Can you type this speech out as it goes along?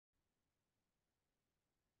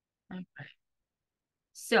Okay.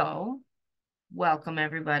 So, welcome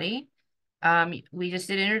everybody. We just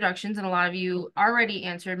did introductions, and a lot of you already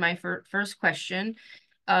answered my first question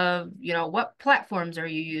of, what platforms are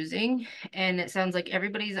you using? And it sounds like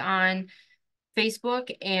everybody's on Facebook,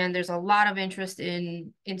 and there's a lot of interest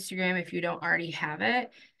in Instagram if you don't already have it.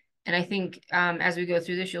 And I think as we go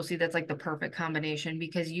through this, you'll see that's like the perfect combination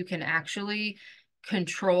because you can actually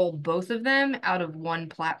control both of them out of one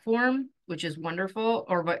platform, which is wonderful,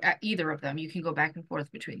 or but either of them. You can go back and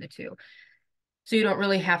forth between the two. So you don't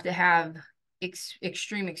really have to have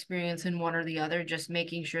extreme experience in one or the other. Just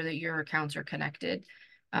making sure that your accounts are connected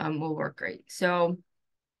will work great. So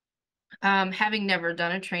having never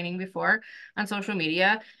done a training before on social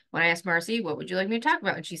media, when I asked Marcy, what would you like me to talk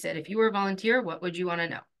about? And she said, if you were a volunteer, what would you want to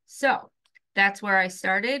know? So that's where I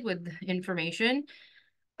started with information.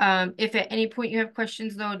 If at any point you have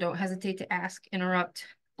questions, though, don't hesitate to ask, interrupt,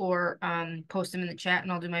 or post them in the chat,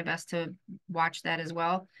 and I'll do my best to watch that as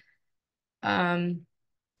well.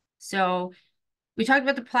 So we talked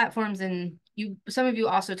about the platforms, and some of you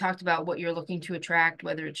also talked about what you're looking to attract,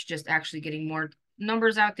 whether it's just actually getting more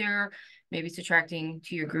numbers out there, maybe it's attracting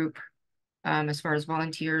to your group as far as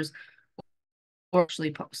volunteers or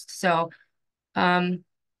actually post. So I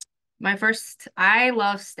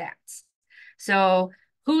love stats. So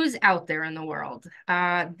who's out there in the world?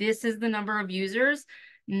 This is the number of users,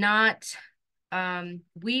 not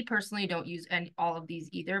we personally don't use all of these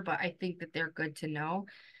either, but I think that they're good to know.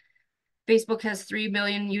 Facebook has 3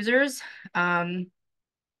 billion users.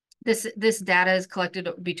 This data is collected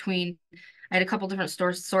between, I had a couple different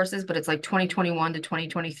sources, but it's like 2021 to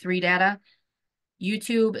 2023 data.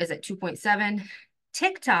 YouTube is at 2.7.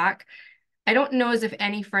 TikTok, I don't know as if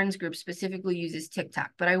any friends group specifically uses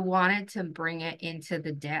TikTok, but I wanted to bring it into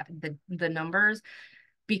the numbers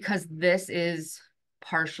because this is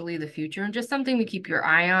partially the future and just something to keep your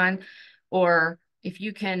eye on. Or if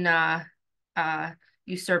you can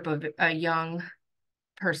usurp a young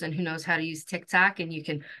person who knows how to use TikTok and you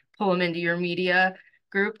can pull them into your media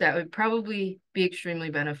group, that would probably be extremely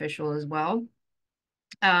beneficial as well.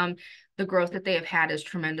 The growth that they have had is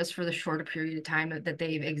tremendous for the shorter period of time that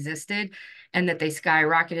they've existed, and that they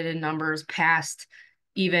skyrocketed in numbers past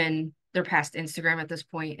they're past Instagram at this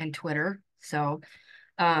point and Twitter. So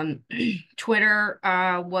Twitter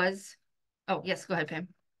oh yes, go ahead, Pam.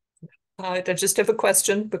 I just have a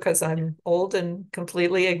question because I'm old and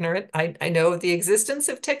completely ignorant. I know of the existence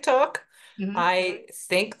of TikTok. Mm-hmm. I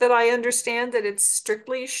think that I understand that it's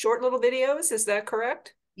strictly short little videos. Is that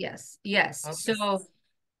correct? Yes, yes. Okay. So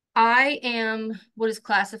I am what is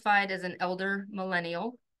classified as an elder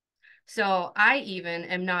millennial. So I even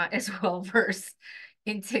am not as well versed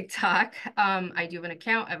in TikTok. I do have an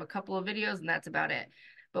account, I have a couple of videos, and that's about it.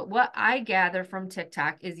 But what I gather from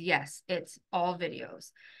TikTok is yes, it's all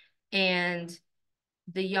videos. And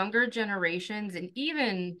the younger generations and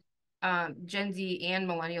even Gen Z and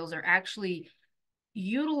millennials are actually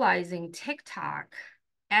utilizing TikTok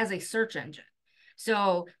as a search engine.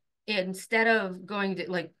 So instead of going to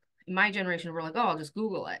like my generation, we're like, oh, I'll just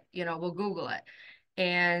Google it, we'll Google it.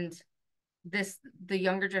 And the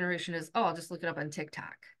younger generation is, oh, I'll just look it up on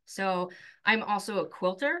TikTok. So I'm also a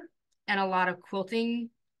quilter, and a lot of quilting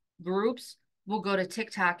groups will go to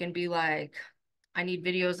TikTok and be like, I need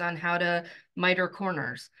videos on how to miter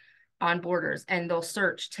corners on borders, and they'll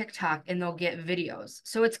search TikTok and they'll get videos.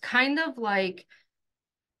 So it's kind of like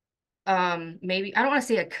maybe I don't want to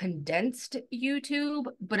say a condensed YouTube,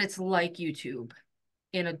 but it's like YouTube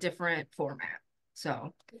in a different format.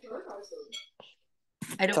 So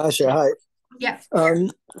I don't Tasha, hi. yeah.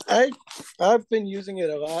 Um, I I've been using it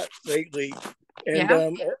a lot lately, and Yeah.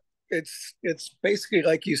 it's basically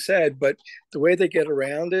like you said, but the way they get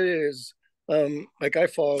around it is like I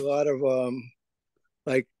follow a lot of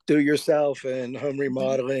like do yourself and home Mhm.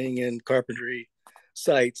 remodeling and carpentry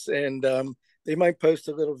sites, and they might post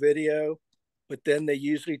a little video, but then they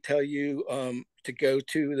usually tell you to go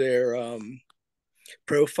to their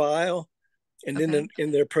profile, and then Okay.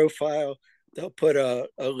 in their profile they'll put a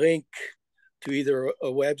link to either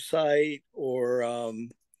a website or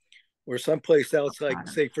someplace else, like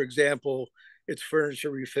say for example it's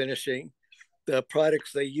furniture refinishing, the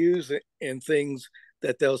products they use and things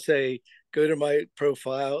that they'll say go to my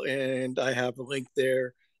profile and I have a link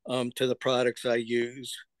there to the products I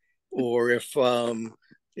use. Or if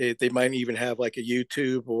they might even have like a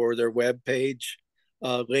YouTube or their web page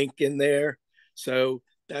link in there. So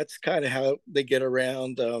that's kind of how they get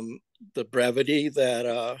around the brevity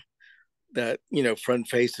that front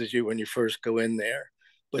faces you when you first go in there.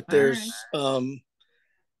 But All right.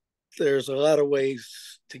 there's a lot of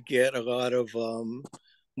ways to get a lot of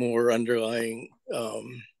more underlying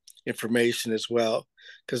information as well.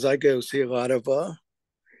 Because I go see a lot of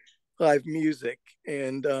live music,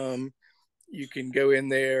 and you can go in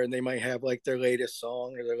there and they might have like their latest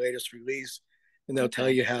song or their latest release, and they'll tell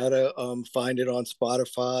you how to find it on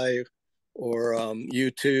Spotify or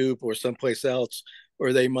YouTube or someplace else,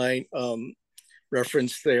 or they might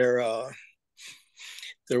reference their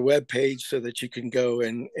web page so that you can go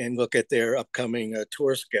and look at their upcoming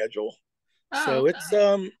tour schedule. Oh, So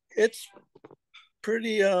okay. it's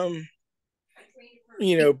pretty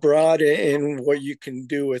broad in what you can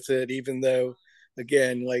do with it, even though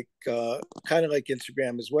again, like kind of like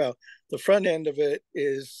Instagram as well, the front end of it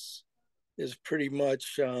is pretty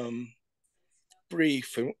much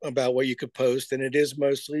brief about what you could post, and it is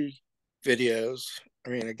mostly videos. I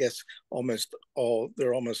mean, I guess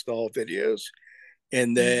they're almost all videos,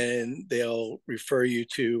 and then they'll refer you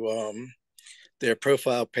to their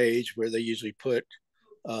profile page where they usually put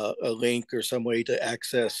a link or some way to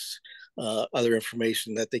access other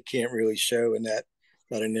information that they can't really show in that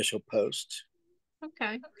initial post.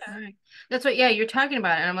 Okay. All right. That's what, yeah, you're talking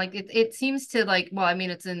about it. And I'm like, it seems to like, well, I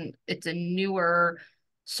mean, it's a newer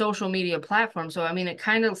social media platform. So I mean, it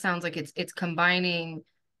kind of sounds like it's combining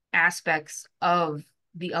aspects of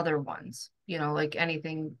the other ones. You know, like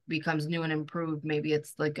anything becomes new and improved. Maybe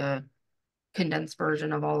it's like a condensed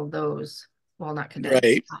version of all of those. Well, not condensed,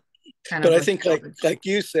 Right. kind But of I like think like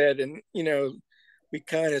you said, and we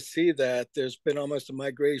kind of see that there's been almost a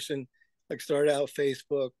migration, like started out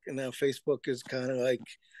Facebook, and now Facebook is kind of like,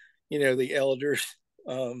 the elders,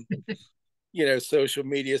 um, social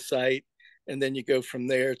media site. And then you go from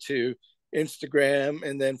there to Instagram,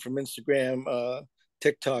 and then from Instagram,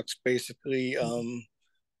 TikTok's basically,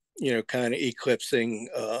 kind of eclipsing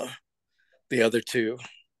the other two.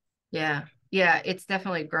 Yeah. Yeah, it's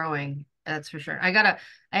definitely growing. That's for sure. I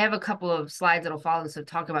have a couple of slides that'll follow this to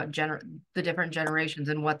talk about the different generations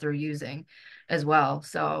and what they're using as well.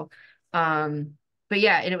 So, but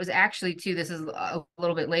yeah, and it was actually too, this is a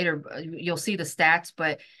little bit later, you'll see the stats,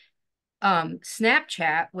 but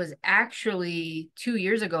Snapchat was actually 2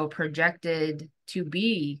 years ago projected to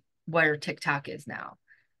be where TikTok is now.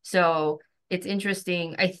 So it's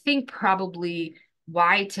interesting. I think probably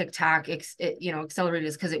why TikTok accelerated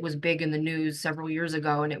is because it was big in the news several years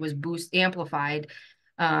ago and it was amplified.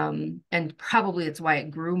 And probably it's why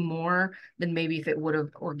it grew more than maybe if it would have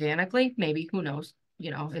organically, maybe, who knows,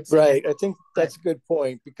 it's Right. I think but that's a good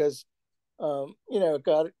point because, it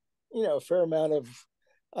got, a fair amount of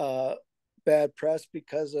uh, bad press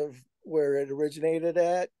because of where it originated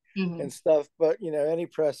at mhm, and stuff. But, any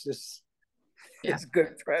press yeah, is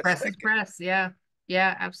good press. press is press. Yeah.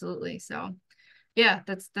 Yeah, absolutely. So yeah,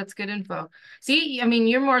 that's good info. See, I mean,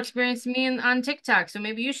 you're more experienced than me on TikTok, so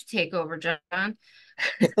maybe you should take over, John.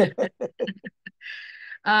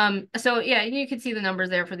 So yeah, you can see the numbers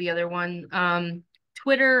there for the other one.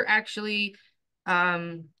 Twitter actually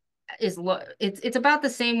um it's about the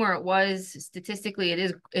same where it was statistically.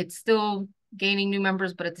 It's still gaining new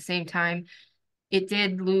members, but at the same time, it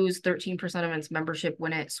did lose 13% of its membership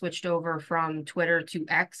when it switched over from Twitter to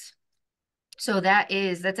X. So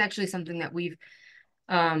that's actually something that we've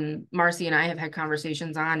Marcy and I have had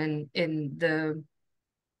conversations on, and in the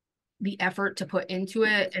effort to put into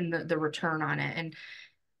it and the return on it.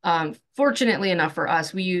 And fortunately enough for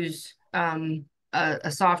us, we use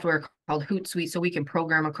a software called Hootsuite, so we can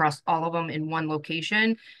program across all of them in one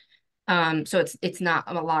location. So it's not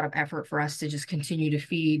a lot of effort for us to just continue to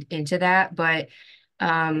feed into that. But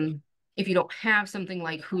if you don't have something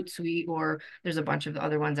like Hootsuite, or there's a bunch of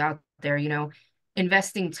other ones out there,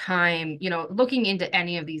 investing time, looking into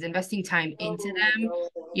any of these, investing time into them,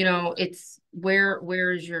 it's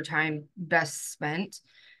where is your time best spent?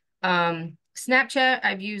 Snapchat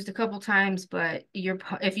I've used a couple times, but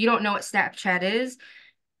if you don't know what Snapchat is,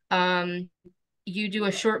 um, you do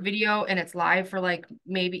a short video and it's live for like,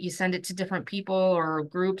 maybe you send it to different people or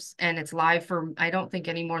groups and it's live for, I don't think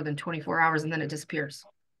any more than 24 hours, and then it disappears.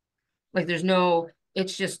 Like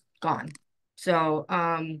it's just gone. So,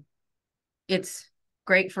 it's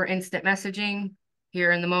great for instant messaging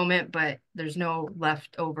here in the moment, but there's no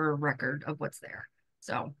leftover record of what's there.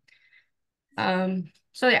 So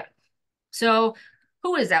yeah. So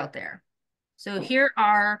who is out there? So here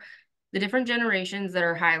are the different generations that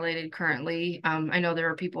are highlighted currently. I know there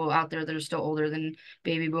are people out there that are still older than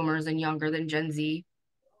baby boomers and younger than Gen Z.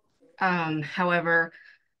 However,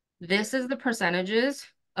 this is the percentages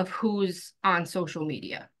of who's on social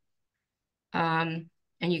media.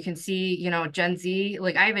 And you can see, Gen Z,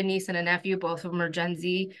 like I have a niece and a nephew, both of them are Gen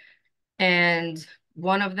Z, and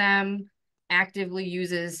one of them actively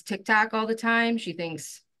uses TikTok all the time. She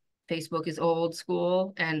thinks Facebook is old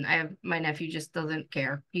school, and I have my nephew just doesn't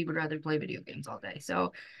care. He would rather play video games all day.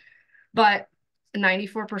 So, but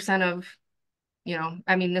 94% of, you know,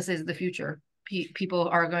 I mean, this is the future. People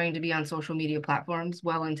are going to be on social media platforms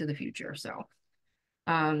well into the future. So,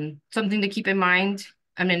 something to keep in mind.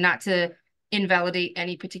 I mean, not to invalidate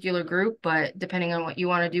any particular group, but depending on what you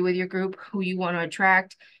want to do with your group, who you want to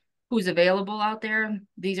attract, who's available out there,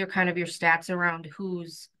 these are kind of your stats around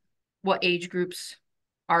what age groups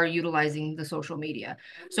are utilizing the social media.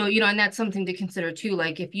 So, you know, and that's something to consider too.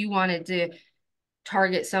 Like if you wanted to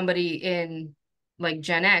target somebody in like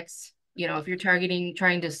Gen X, you know, if you're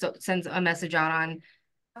trying to send a message out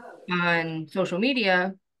on social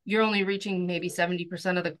media, you're only reaching maybe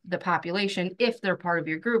 70% of the population if they're part of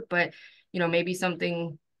your group. But, you know, maybe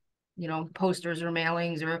something, you know, posters or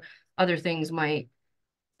mailings or other things might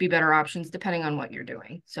be better options depending on what you're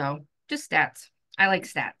doing. So just stats. I like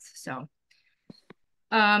stats. So,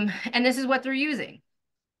 and this is what they're using.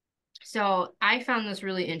 So I found this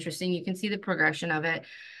really interesting. You can see the progression of it.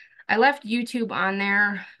 I left YouTube on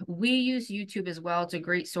there. We use YouTube as well. It's a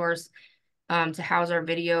great source to house our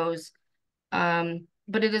videos.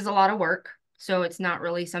 But it is a lot of work. So it's not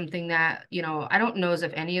really something that, you know, I don't know as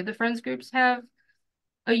if any of the friends groups have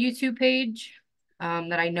a YouTube page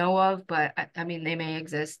that I know of, but I mean, they may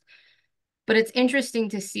exist. But it's interesting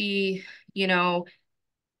to see, you know,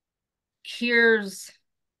 here's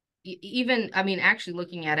even, I mean, actually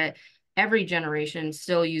looking at it, every generation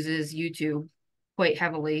still uses YouTube quite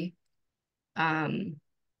heavily.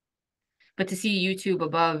 But to see YouTube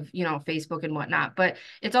above, you know, Facebook and whatnot. But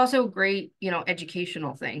it's also a great, you know,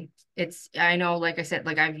 educational thing. I know, like I said,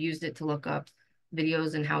 like I've used it to look up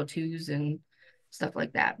videos and how-tos and stuff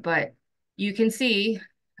like that. But you can see,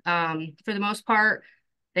 for the most part,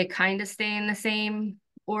 they kind of stay in the same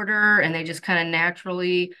order and they just kind of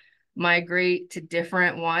naturally migrate to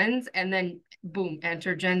different ones. And then boom,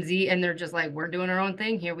 enter Gen Z and they're just like, we're doing our own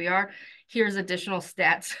thing. Here we are. Here's additional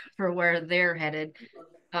stats for where they're headed.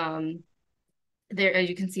 There, as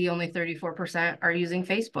you can see, only 34% are using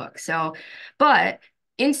Facebook. So, but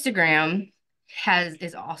Instagram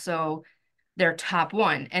is also their top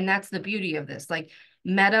one. And that's the beauty of this. Like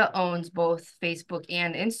Meta owns both Facebook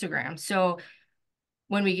and Instagram. So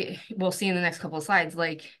when we'll see in the next couple of slides,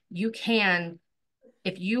 like you can,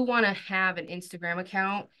 if you want to have an Instagram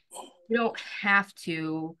account, you don't have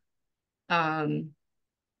to, you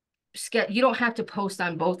don't have to post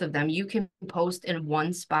on both of them. You can post in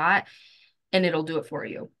one spot and it'll do it for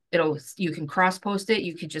you. You can cross post it.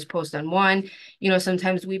 You could just post on one. You know,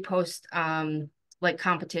 sometimes we post like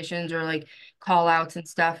competitions or like call outs and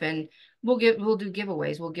stuff, and we'll do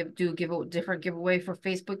giveaways. We'll do a different giveaway for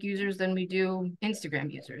Facebook users than we do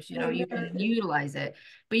Instagram users. You know, you can utilize it,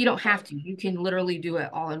 but you don't have to. You can literally do it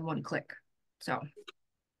all in one click. So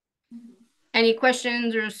any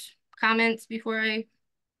questions or comments before I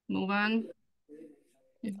move on?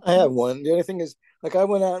 I have one. The only thing is, like, I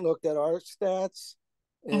went out and looked at our stats,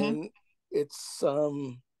 and it's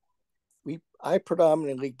I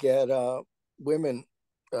predominantly get women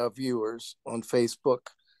viewers on Facebook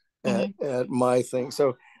at my thing.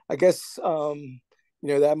 So I guess you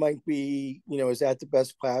know, that might be, you know, is that the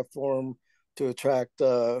best platform to attract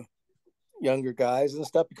younger guys and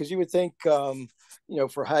stuff? Because you would think you know,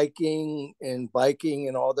 for hiking and biking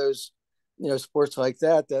and all those, you know, sports like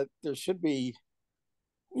that, that there should be,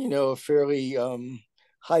 you know, a fairly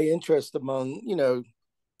high interest among, you know,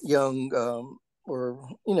 young or,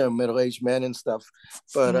 you know, middle-aged men and stuff.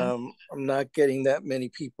 But I'm not getting that many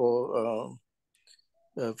people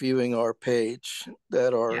viewing our page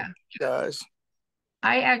that are guys.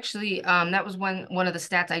 I actually, that was one of the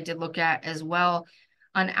stats I did look at as well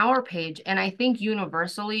on our page. And I think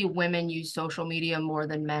universally women use social media more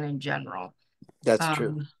than men in general. That's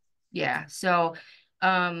true. Yeah. So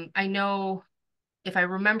I know, if I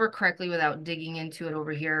remember correctly, without digging into it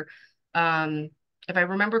over here, if I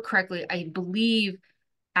remember correctly, I believe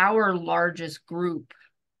our largest group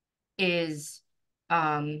is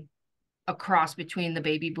a cross between the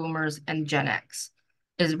baby boomers and Gen X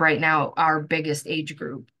is right now our biggest age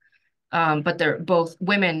group. But they're both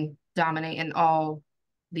women dominate in all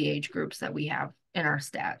the age groups that we have in our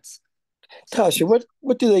stats. Tasha,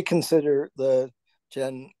 what do they consider the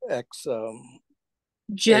Gen X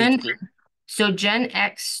Gen age group? So Gen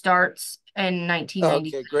X starts in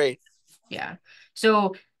 1990. Okay, great. Yeah.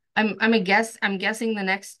 So I'm guessing the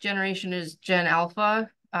next generation is Gen Alpha.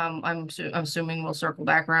 I'm assuming we'll circle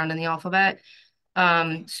back around in the alphabet.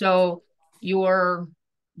 So your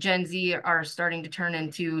Gen Z are starting to turn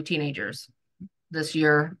into teenagers this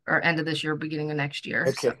year or end of this year, beginning of next year.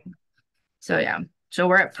 Okay. So yeah. So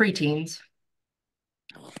we're at preteens.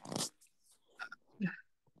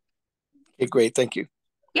 Okay, great. Thank you.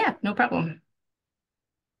 Yeah, no problem.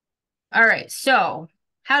 All right, so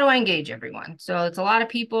how do I engage everyone? So it's a lot of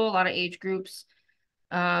people, a lot of age groups,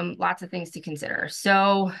 lots of things to consider.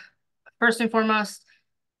 So first and foremost,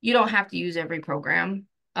 you don't have to use every program.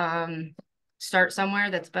 Start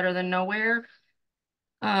somewhere. That's better than nowhere.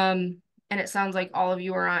 And it sounds like all of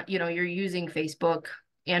you are on, you're using Facebook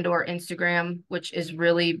and or Instagram, which is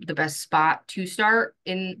really the best spot to start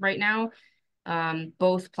in right now.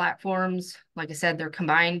 Both platforms, like I said, they're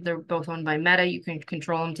combined. They're both owned by Meta. You can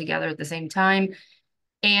control them together at the same time.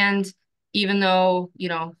 And even though,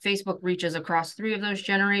 Facebook reaches across 3 of those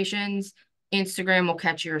generations, Instagram will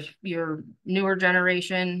catch your newer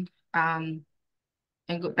generation, and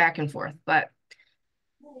go back and forth. But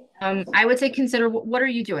I would say consider what are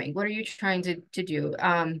you doing? What are you trying to do?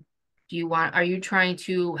 Are you trying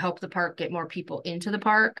to help the park get more people into the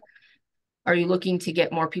park? Are you looking to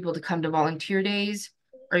get more people to come to volunteer days?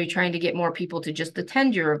 Are you trying to get more people to just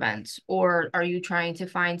attend your events? Or are you trying to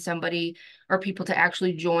find somebody or people to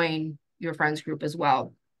actually join your friends group as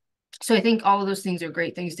well? So I think all of those things are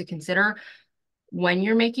great things to consider when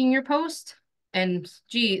you're making your post. And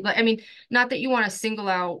not that you want to single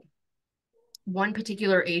out one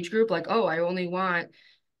particular age group, like, oh, I only want,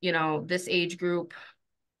 this age group,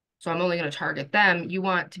 so I'm only going to target them. You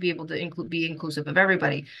want to be able to be inclusive of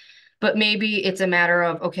everybody. But maybe it's a matter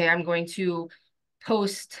of, okay, I'm going to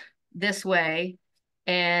post this way,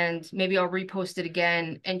 and maybe I'll repost it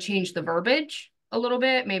again and change the verbiage a little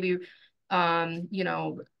bit. Maybe, I don't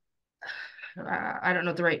know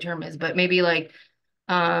what the right term is, but maybe like,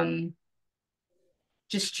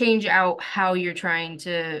 just change out how you're trying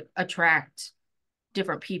to attract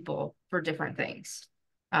different people for different things,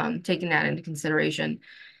 taking that into consideration.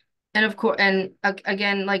 And of course, and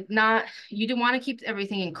again, like you do want to keep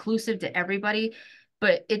everything inclusive to everybody,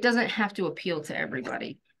 but it doesn't have to appeal to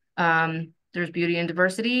everybody. There's beauty in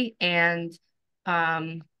diversity, and especially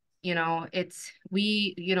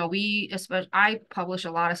I publish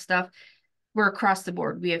a lot of stuff. We're across the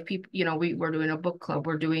board. We have people, we're doing a book club,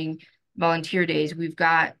 we're doing volunteer days, we've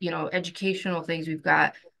got, educational things, we've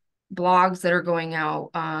got blogs that are going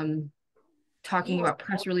out, talking about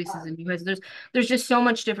press releases and you guys, there's just so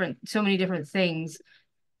many different things.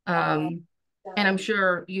 And I'm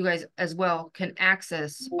sure you guys as well can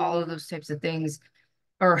access all of those types of things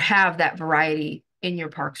or have that variety in your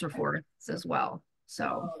parks or forests as well.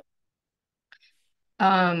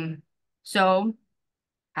 Um, so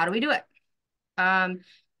how do we do it?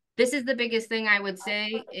 This is the biggest thing I would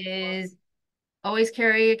say is always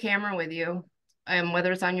carry a camera with you,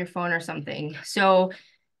 whether it's on your phone or something. So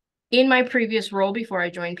in my previous role before I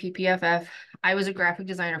joined PPFF, I was a graphic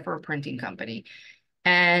designer for a printing company,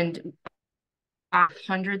 and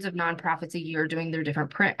hundreds of nonprofits a year doing their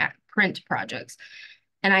different print projects.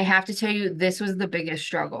 And I have to tell you, this was the biggest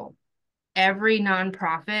struggle. Every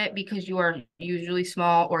nonprofit, because you are usually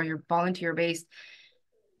small or you're volunteer based,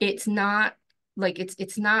 it's not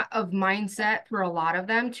it's not of mindset for a lot of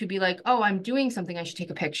them to be like, oh, I'm doing something, I should take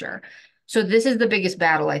a picture. So this is the biggest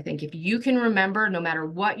battle, I think. If you can remember, no matter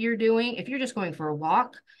what you're doing, if you're just going for a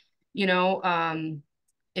walk,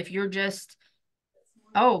 if you're just,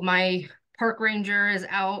 oh, my park ranger is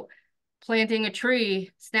out planting a tree,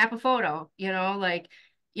 snap a photo,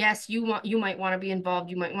 yes, you might want to be involved,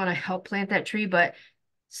 you might want to help plant that tree, but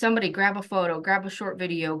somebody grab a photo, grab a short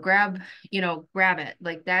video, grab it.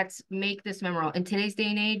 Like, make this memorable in today's day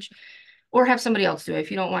and age, or have somebody else do it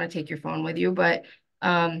if you don't want to take your phone with you. But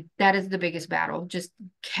that is the biggest battle. Just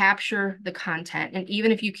capture the content. And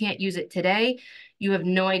even if you can't use it today, you have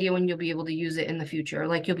no idea when you'll be able to use it in the future.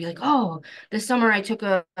 Like, you'll be like, oh, this summer I took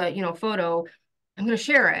a photo. I'm going to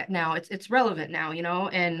share it now. It's relevant now,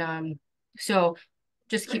 and so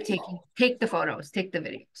just take the photos, take the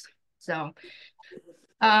videos. So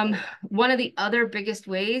one of the other biggest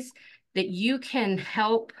ways that you can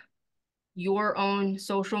help your own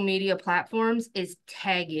social media platforms is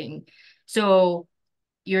tagging. So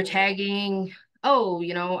you're tagging, oh,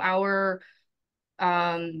 our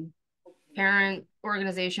parent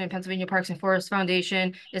organization, Pennsylvania Parks and Forest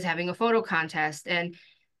Foundation, is having a photo contest. And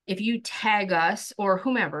if you tag us or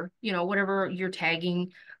whomever, whatever you're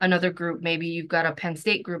tagging another group, maybe you've got a Penn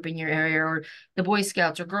State group in your area, or the Boy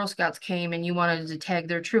Scouts or Girl Scouts came and you wanted to tag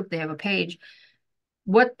their troop, they have a page.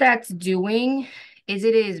 What that's doing is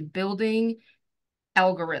it is building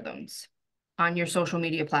algorithms on your social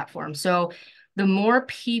media platform. So the more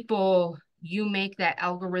people you make that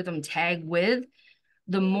algorithm tag with,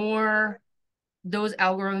 the more those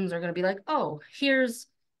algorithms are going to be like, oh, here's,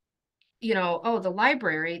 oh, the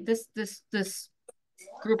library, this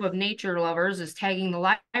group of nature lovers is tagging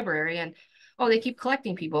the library, and oh, they keep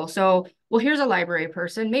collecting people. So, well, here's a library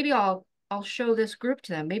person. Maybe I'll show this group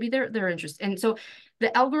to them. Maybe they're interested. And so the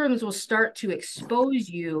algorithms will start to expose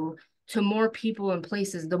you to more people and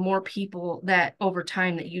places, the more people that over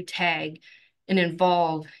time that you tag and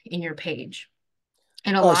involve in your page.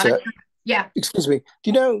 And a lot of, Asha, yeah. excuse me.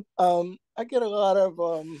 Do you know, I get a lot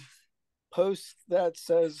of posts that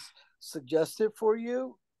says suggested for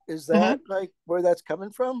you. Is that like where that's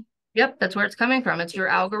coming from? Yep, that's where it's coming from. It's your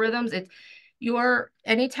algorithms. It's your,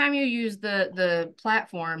 anytime you use the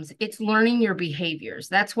platforms, it's learning your behaviors.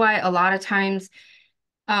 That's why a lot of times,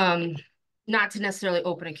 not to necessarily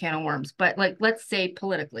open a can of worms, but like let's say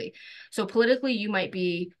politically. So politically, you might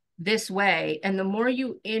be this way, and the more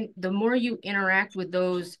you interact with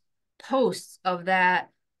those posts of that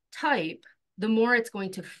type, the more it's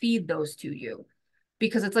going to feed those to you,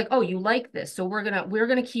 because it's like, oh, you like this, so we're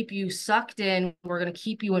gonna keep you sucked in, we're gonna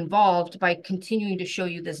keep you involved by continuing to show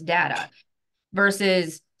you this data,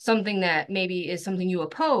 versus something that maybe is something you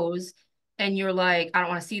oppose, and you're like, I don't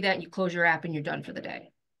want to see that, and you close your app and you're done for the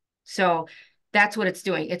day. So that's what it's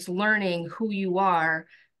doing. It's learning who you are.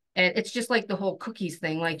 And it's just like the whole cookies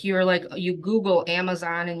thing. Like you're like, you Google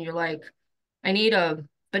Amazon and you're like, I need a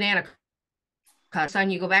banana cut.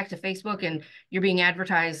 And you go back to Facebook and you're being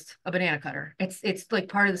advertised a banana cutter. It's like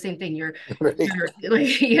part of the same thing. Right. You're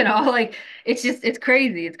like, like it's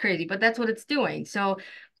crazy. It's crazy, but that's what it's doing. So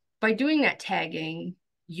by doing that tagging,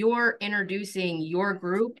 you're introducing your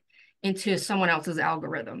group into someone else's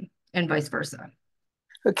algorithm and vice versa.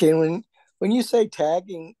 Okay, when you say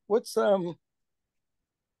tagging, what's the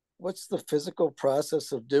physical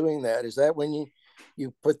process of doing that? Is that when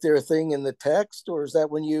you put their thing in the text, or is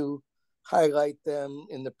that when you highlight them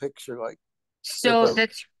in the picture, like? So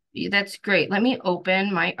that's great. Let me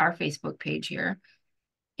open our Facebook page here,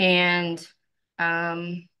 and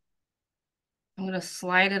I'm gonna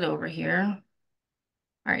slide it over here.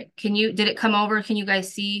 All right, did it come over? Can you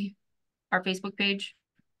guys see our Facebook page?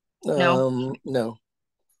 No? No.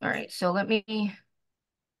 All right, so let me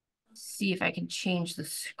see if I can change the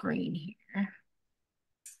screen here.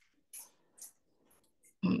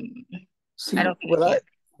 See, I don't think I can.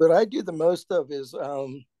 what I do the most of is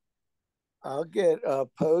I'll get a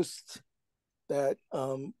post that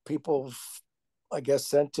people, I guess,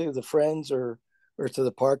 sent to the friends or to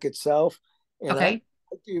the park itself, and Okay.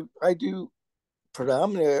 I do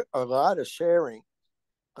predominantly a lot of sharing,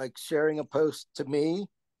 like sharing a post to me,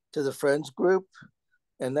 to the friends group,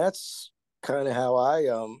 and that's kind of how I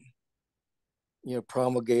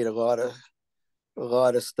promulgate a lot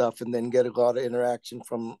of stuff, and then get a lot of interaction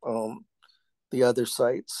from the other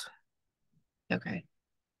sites. Okay.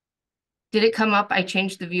 Did it come up? I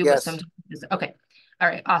changed the view, but Yes. sometimes, okay. All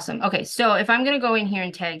right, awesome. Okay, so if I'm gonna go in here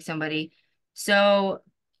and tag somebody, so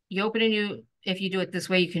you open a new, if you do it this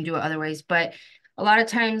way, you can do it other ways, but a lot of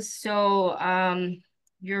times, so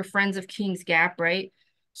you're friends of King's Gap, right?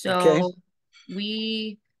 Okay. So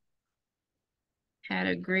we had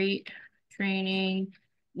a great training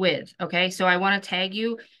with, okay, so I want to tag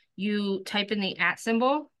you. You type in the @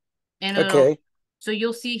 symbol, and Okay. so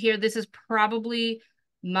you'll see here, this is probably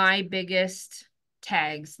my biggest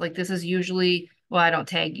tags. Like this is usually, well, I don't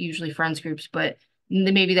tag usually friends groups, but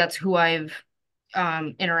maybe that's who I've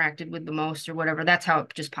interacted with the most or whatever. That's how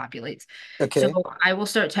it just populates. So Okay. I will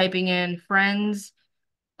start typing in friends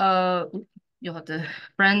you'll have to,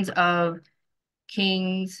 friends of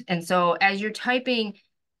Kings. And so as you're typing,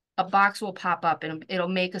 a box will pop up and it'll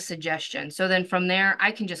make a suggestion. So then from there,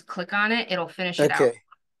 I can just click on it. It'll finish it out. Okay.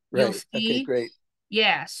 You'll Right. Okay, see, great.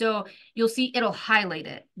 yeah. So you'll see it'll highlight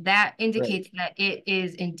it. That Right. indicates that it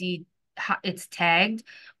is indeed, it's tagged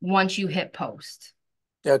once you hit post.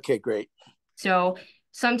 Okay, great. So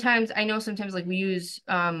sometimes I know sometimes like we use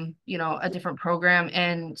a different program,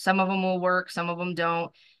 and some of them will work, some of them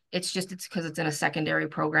don't. It's because it's in a secondary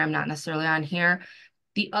program, not necessarily on here.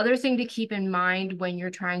 The other thing to keep in mind when you're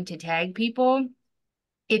trying to tag people,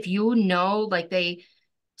 if you know, like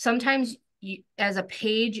sometimes as a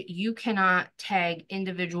page, you cannot tag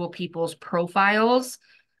individual people's profiles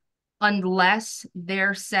unless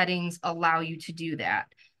their settings allow you to do that.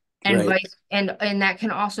 And Right. and that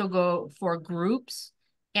can also go for groups,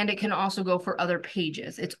 and it can also go for other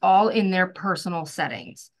pages. It's all in their personal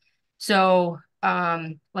settings. So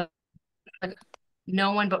like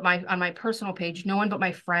no one but on my personal page, no one but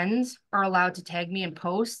my friends are allowed to tag me in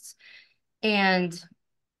posts. And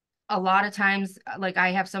a lot of times, like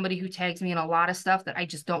I have somebody who tags me in a lot of stuff that I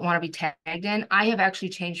just don't want to be tagged in. I have actually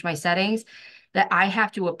changed my settings that I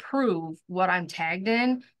have to approve what I'm tagged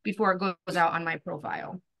in before it goes out on my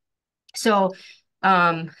profile. So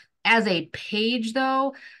As a page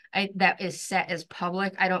though, that is set as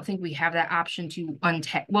public, I don't think we have that option to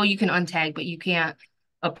untag. Well, you can untag, but you can't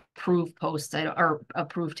approve posts or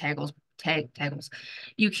approve taggles.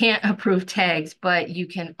 You can't approve tags, but you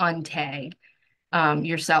can untag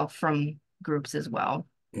yourself from groups as well.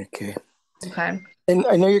 Okay. Okay. And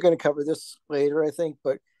I know you're going to cover this later, I think,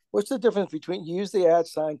 but what's the difference between use the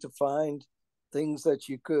 @ to find things that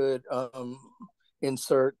you could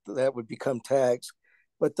insert that would become tags,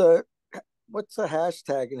 but what's a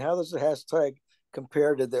hashtag and how does the hashtag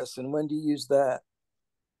compare to this and when do you use that?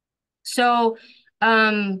 So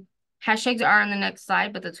hashtags are on the next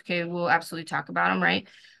slide, but that's okay. We'll absolutely talk about them, right?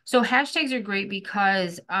 So hashtags are great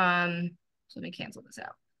because so let me cancel this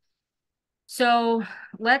out. So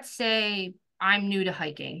let's say I'm new to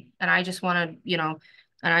hiking and I just want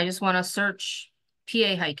to, search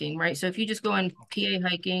PA hiking, right? So if you just go in PA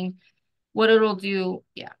hiking, what it'll do,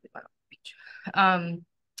 yeah, um,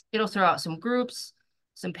 it'll throw out some groups,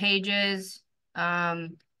 some pages,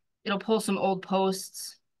 it'll pull some old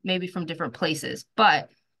posts, maybe from different places. But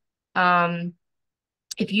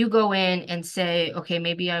if you go in and say, okay,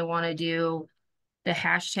 maybe I want to do the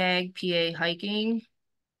hashtag PA hiking,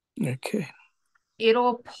 Okay.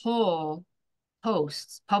 it'll pull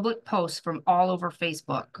posts, public posts from all over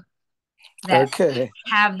Facebook that Okay.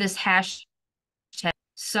 have this hashtag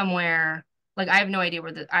somewhere. Like I have no idea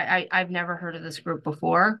where I've never heard of this group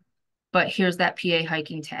before, but here's that PA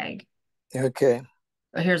hiking tag. Okay.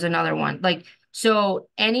 Here's another one. Like, so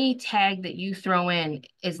any tag that you throw in,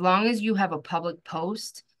 as long as you have a public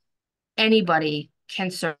post, anybody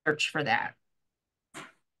can search for that.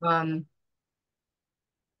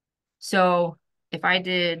 So if I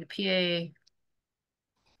did PA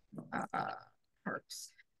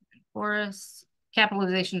parks, forests,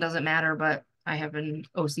 capitalization doesn't matter, but I have an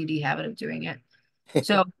OCD habit of doing it.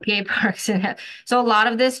 So PA parks and so a lot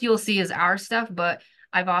of this you'll see is our stuff, but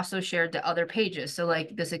I've also shared to other pages. So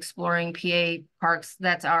like this exploring PA parks,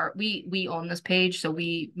 that's we own this page, so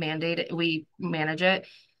we mandate it, we manage it.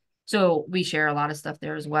 So we share a lot of stuff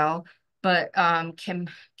there as well. But Kim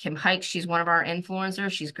Hikes, she's one of our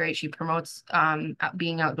influencers. She's great. She promotes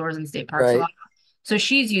being outdoors in state parks a Right. lot. So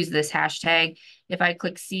she's used this hashtag. If I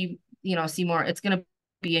click see more, it's gonna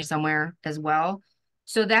be somewhere as well.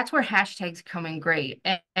 So that's where hashtags come in great.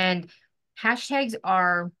 And hashtags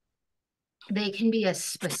they can be as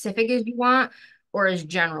specific as you want or as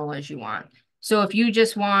general as you want. So if you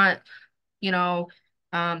just want,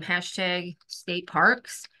 hashtag state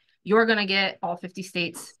parks, you're going to get all 50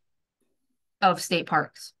 states of state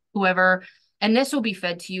parks, whoever, and this will be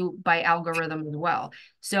fed to you by algorithm as well.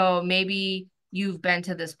 So maybe you've been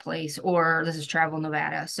to this place or this is Travel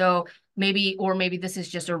Nevada. So maybe this is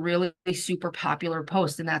just a really super popular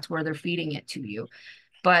post and that's where they're feeding it to you.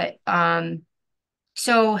 But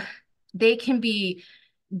so they can be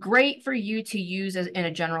great for you to use in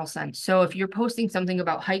a general sense. So if you're posting something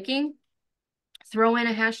about hiking, throw in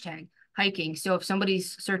a hashtag hiking. So if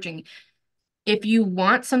somebody's searching, if you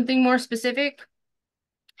want something more specific,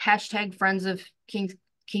 hashtag friends of Kings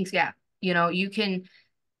Gap. You can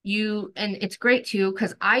and it's great too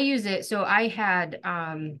because I use it. So I have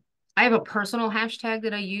a personal hashtag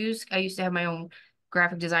that I use. I used to have my own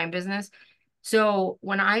graphic design business. So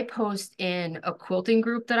when I post in a quilting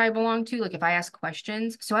group that I belong to, like if I ask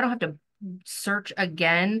questions, so I don't have to search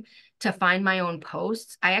again to find my own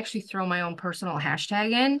posts, I actually throw my own personal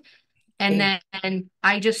hashtag in. And then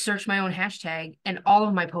I just search my own hashtag and all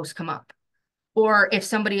of my posts come up. Or if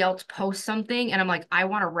somebody else posts something and I'm like, I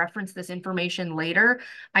want to reference this information later,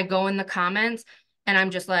 I go in the comments and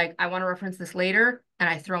I'm just like, I want to reference this later, and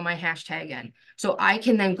I throw my hashtag in. So I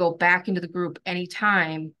can then go back into the group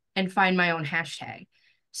anytime and find my own hashtag.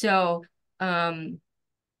 So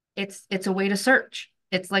it's a way to search.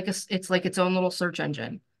 It's like its own little search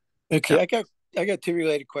engine. Okay, So, I got two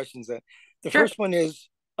related questions then. The sure. first one is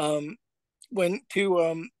when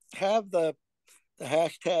to have the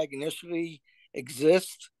hashtag initially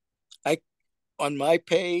exist, I on my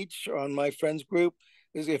page or on my friends group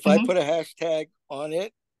is if I put a hashtag on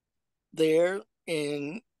it there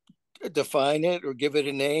and define it or give it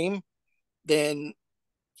a name, then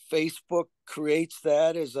Facebook creates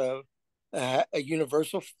that as a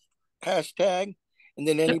universal hashtag, and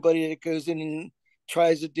then anybody that goes in and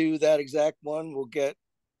tries to do that exact one will get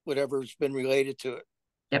whatever's been related to it.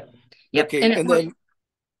 Yep. Okay, and then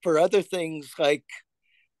for other things like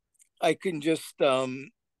I can just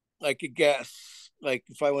like a guess, like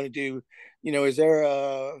if I want to do, is there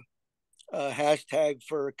a hashtag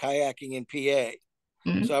for kayaking in PA?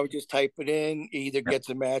 So I would just type it in, either gets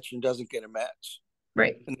a match and doesn't get a match.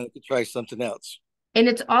 Right. And then I could try something else. And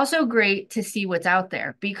it's also great to see what's out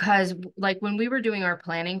there because like when we were doing our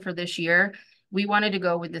planning for this year, we wanted to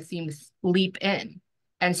go with the theme Leap In.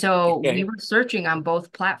 And so we Okay. were searching on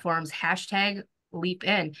both platforms, hashtag Leap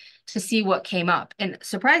In, to see what came up. And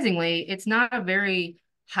surprisingly, it's not a very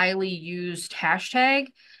highly used hashtag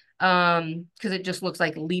because it just looks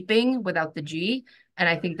like leaping without the G. And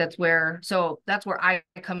I think that's where I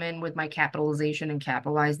come in with my capitalization and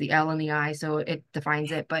capitalize the L and the I. So it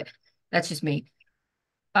defines it, but that's just me.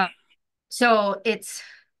 Uh, so it's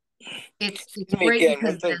Excuse me great again,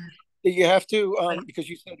 because one thing. then You have to, because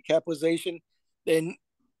you said capitalization, then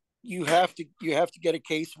you have to get a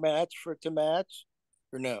case match for it to match,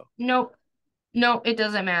 or no? nope, no, it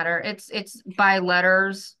doesn't matter. It's by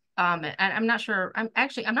letters. And I'm not sure. I'm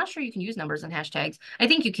not sure you can use numbers and hashtags. I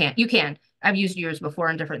think you can. You can. I've used yours before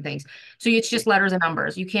in different things. So it's just Okay. letters and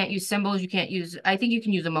numbers. You can't use symbols. You can't use. I think you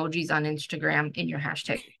can use emojis on Instagram in your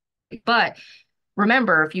hashtag. Okay. But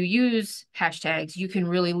remember, if you use hashtags, you can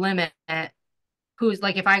really limit who's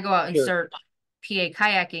like if I go out and Sure. search PA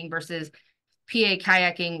kayaking versus PA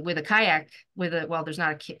kayaking with a kayak with a well, there's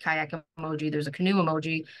not a kayak emoji, there's a canoe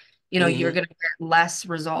emoji. You know, you're Hmm. gonna get less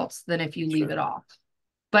results than if you leave Sure. it off.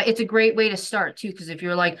 But it's a great way to start too, because if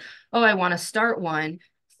you're like, oh, I want to start one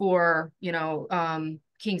for,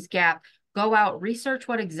 King's Gap, go out, research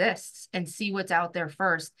what exists and see what's out there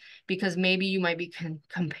first, because maybe you might be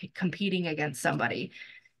competing against somebody.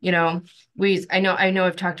 You know, I know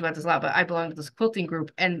I've talked about this a lot, but I belong to this quilting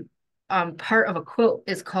group, and part of a quilt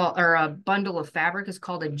is called, or a bundle of fabric is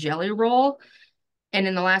called a jelly roll. And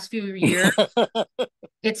in the last few years,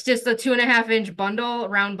 it's just a 2.5 inch bundle,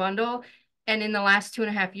 round bundle. And in the last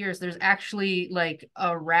 2.5 years, there's actually like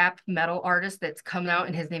a rap metal artist that's come out,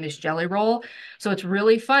 and his name is Jelly Roll. So it's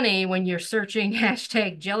really funny when you're searching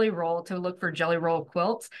hashtag Jelly Roll to look for Jelly Roll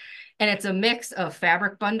quilts. And it's a mix of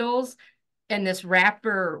fabric bundles and this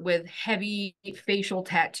rapper with heavy facial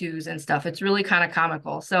tattoos and stuff. It's really kind of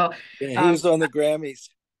comical. So, Yeah, he um, was on the Grammys.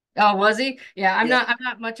 oh, was he? Yeah, Yeah. I'm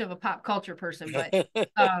not much of a pop culture person, but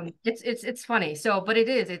it's funny. So, but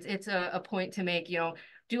it's a point to make,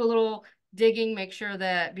 do a little digging, make sure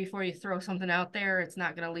that before you throw something out there, it's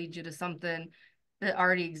not going to lead you to something that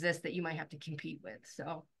already exists that you might have to compete with.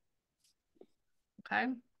 So, okay.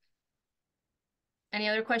 Any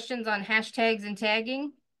other questions on hashtags and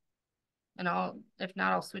tagging? And if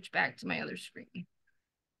not, I'll switch back to my other screen,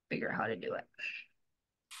 figure out how to do it.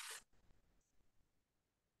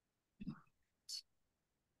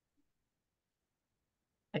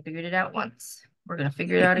 I figured it out once. We're going to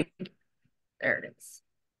figure it out again. There it is.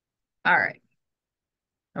 All right.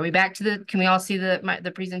 Are we back to can we all see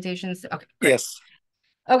the presentations? Okay, great. Yes.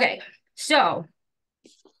 Okay, so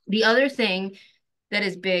the other thing that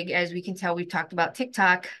is big, as we can tell, we've talked about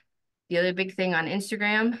TikTok. The other big thing on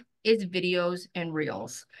Instagram is videos and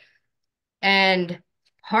reels. And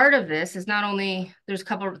part of this is not only, there's a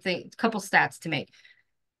couple stats to make.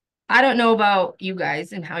 I don't know about you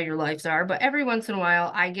guys and how your lives are, but every once in a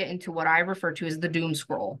while I get into what I refer to as the doom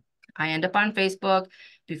scroll. I end up on Facebook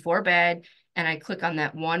before bed and I click on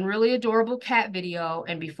that one really adorable cat video.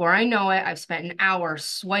 And before I know it, I've spent an hour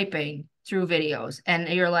swiping through videos. And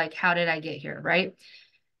you're like, how did I get here? Right.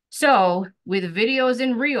 So with videos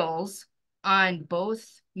and reels on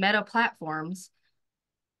both Meta platforms,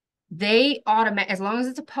 they as long as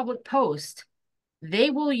it's a public post, they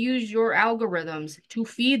will use your algorithms to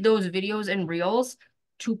feed those videos and reels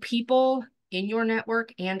to people in your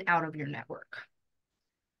network and out of your network.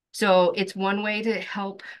 So it's one way to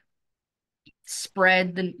help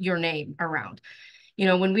spread your name around.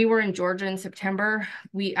 When we were in Georgia in September,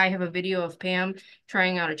 I have a video of Pam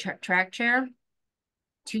trying out a track chair.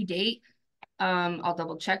 To date, I'll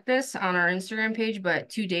double check this on our Instagram page, but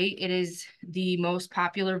to date, it is the most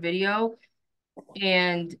popular video,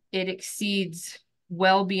 and it exceeds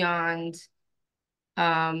well beyond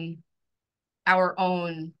our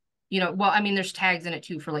own, well, I mean, there's tags in it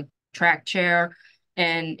too for like track chair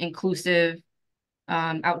and inclusive,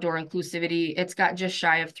 outdoor inclusivity. It's got just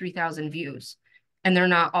shy of 3,000 views, and they're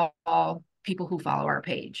not all people who follow our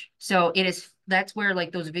page. So that's where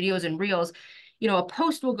like those videos and reels, a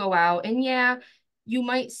post will go out, and yeah, you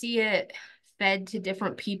might see it fed to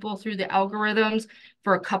different people through the algorithms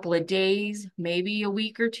for a couple of days, maybe a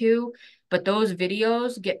week or two, but those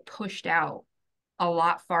videos get pushed out a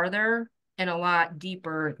lot farther and a lot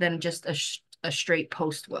deeper than just a straight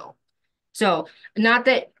post will. So not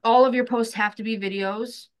that all of your posts have to be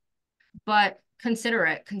videos, but consider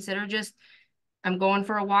it. Consider just, I'm going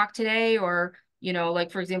for a walk today, or,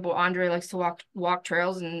 like for example, Andre likes to walk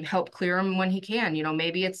trails and help clear them when he can.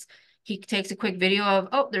 Maybe he takes a quick video of,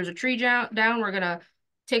 oh, there's a tree down. We're going to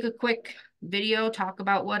take a quick video, talk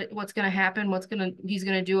about what's going to happen, he's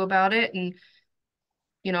going to do about it, and,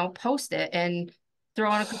 you know, post it and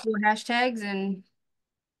throw in a couple of hashtags, and,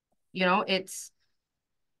 you know, it's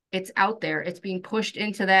out there. It's being pushed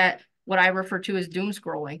into that, what I refer to as doom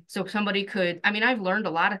scrolling. So somebody could, I mean, I've learned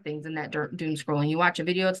a lot of things in that doom scrolling. You watch a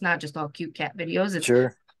video, it's not just all cute cat videos. It's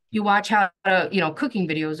Sure. you watch how to, you know, cooking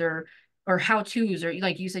videos or how-tos, or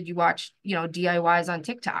like you said, you watch, you know, DIYs on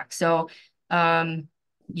TikTok. So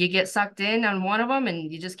you get sucked in on one of them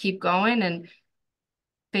and you just keep going, and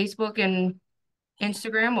Facebook and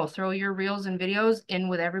Instagram will throw your reels and videos in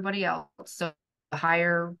with everybody else. So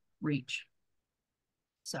higher reach.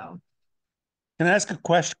 So can I ask a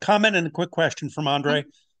comment and a quick question from Andre?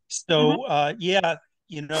 So, yeah,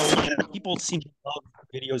 you know, people seem to love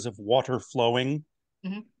videos of water flowing,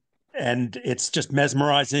 and it's just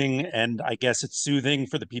mesmerizing, and I guess it's soothing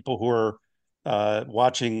for the people who are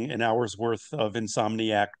watching an hour's worth of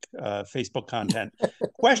insomniac Facebook content.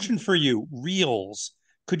 Question for you, Reels.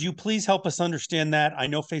 Could you please help us understand that? I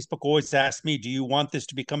know Facebook always asks me, do you want this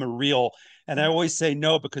to become a reel? And I always say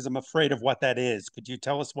no, because I'm afraid of what that is. Could you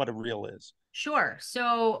tell us what a reel is? Sure.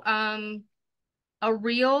 So a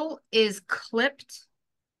reel is clipped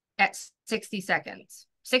at 60 seconds,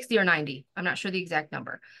 60 or 90. I'm not sure the exact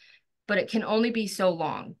number, but it can only be so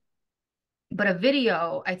long. But a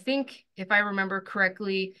video, I think, if I remember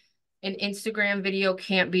correctly, an Instagram video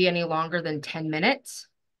can't be any longer than 10 minutes.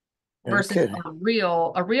 Versus a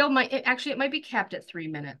reel might, it might be capped at 3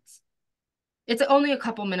 minutes. It's only a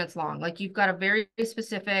couple minutes long. Like, you've got a very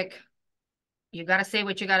specific, you got to say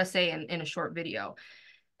what you got to say in a short video.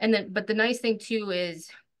 And then, but the nice thing too is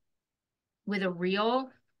with a reel,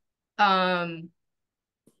 when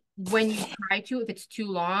you try to, if it's too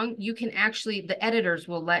long, you can actually, the editors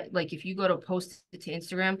will let, like, if you go to post it to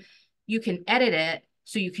Instagram, you can edit it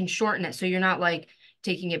so you can shorten it. So you're not like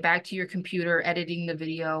taking it back to your computer, editing the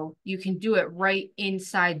video. You can do it right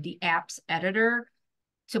inside the app's editor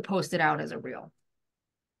to post it out as a reel.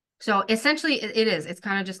 So essentially it's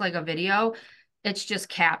kind of just like a video. It's just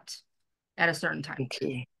capped at a certain time.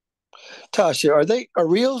 Okay. Tasha, are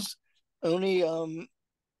reels only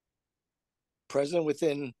present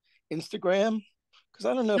within Instagram? Because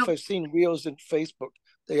I don't know if I've seen reels in Facebook.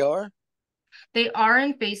 They are? They are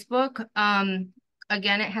in Facebook.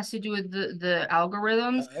 Again, it has to do with the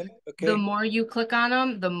algorithms. Okay. The more you click on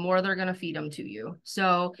them, the more they're going to feed them to you.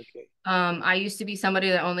 So I used to be somebody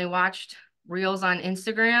that only watched reels on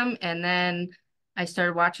Instagram, and then I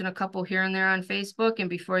started watching a couple here and there on Facebook, and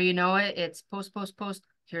before you know it, it's post, post, post.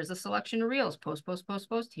 Here's a selection of reels. Post, post, post,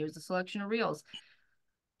 post. Here's a selection of reels.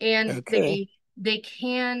 And they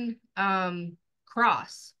can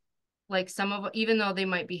cross. Like, some of, even though they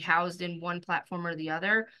might be housed in one platform or the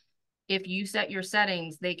other, if you set your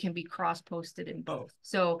settings, they can be cross-posted in both.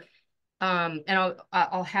 So, and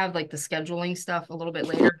I'll have like the scheduling stuff a little bit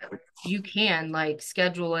later. You can like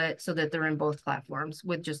schedule it so that they're in both platforms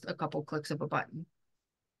with just a couple clicks of a button.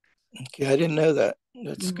 Okay, I didn't know that.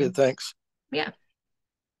 That's good. Thanks. Yeah.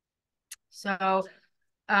 So,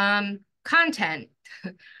 content.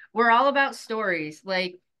 We're all about stories.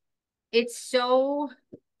 Like, it's so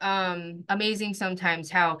amazing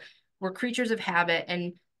sometimes how we're creatures of habit.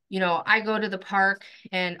 And, you know, I go to the park,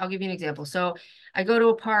 and I'll give you an example. So I go to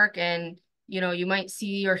a park, and, you know, you might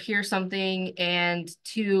see or hear something, and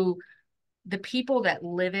to the people that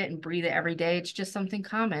live it and breathe it every day, it's just something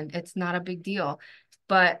common. It's not a big deal.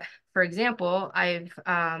 But for example, I've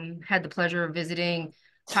had the pleasure of visiting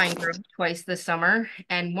Pine Grove twice this summer,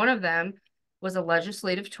 and one of them was a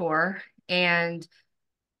legislative tour, and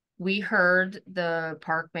we heard the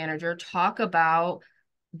park manager talk about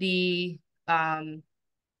the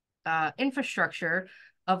infrastructure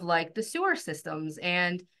of like the sewer systems.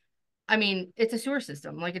 And I mean, it's a sewer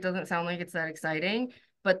system. Like, it doesn't sound like it's that exciting,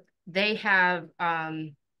 but they have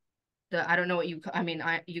I don't know what you, I mean,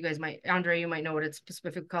 you guys might, Andre, you might know what it's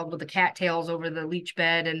specifically called, with the cattails over the leach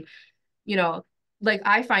bed. And, you know, like,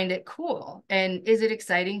 I find it cool. And is it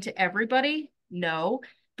exciting to everybody? No.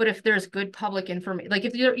 But if there's good public information, like,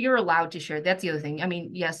 if you're allowed to share, that's the other thing. I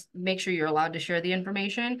mean, yes, make sure you're allowed to share the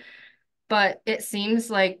information, but it seems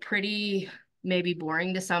like pretty maybe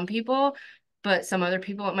boring to some people, but some other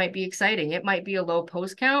people, it might be exciting. It might be a low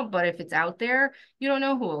post count, but if it's out there, you don't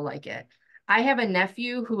know who will like it. I have a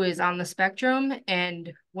nephew who is on the spectrum,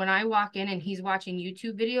 and when I walk in and he's watching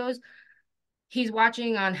YouTube videos, he's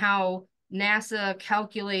watching on how NASA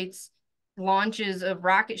calculates launches of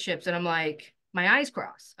rocket ships. And I'm like, my eyes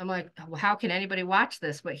cross. I'm like, well, how can anybody watch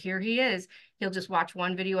this? But here he is. He'll just watch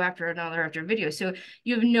one video after another after video. So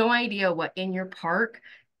you have no idea what in your park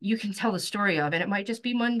you can tell the story of, and it might just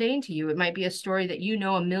be mundane to you. It might be a story that you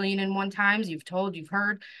know 1,000,001 times, you've told, you've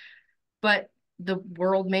heard, but the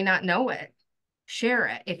world may not know it. Share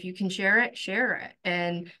it. If you can share it,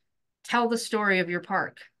 and tell the story of your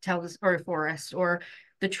park, tell this, or forest, or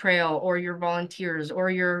the trail, or your volunteers,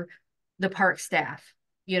 or the park staff.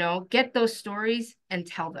 You know, get those stories and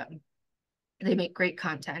tell them. They make great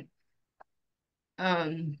content.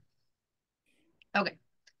 Okay.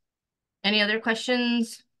 Any other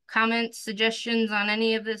questions, comments, suggestions on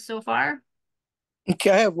any of this so far?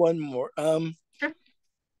 Okay, I have one more. Sure.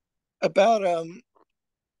 About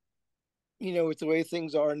with the way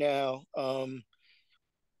things are now,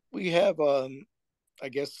 we have I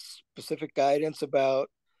guess specific guidance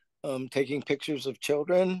about taking pictures of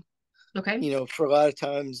children. Okay. For a lot of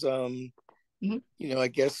times, I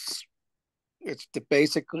guess it's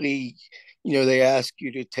basically, they ask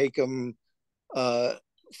you to take them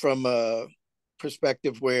from a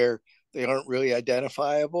perspective where they aren't really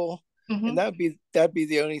identifiable. And that'd be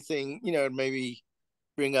the only thing, maybe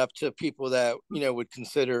bring up to people that, would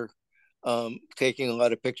consider taking a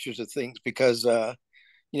lot of pictures of things, because, I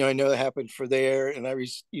know that happened for there. And I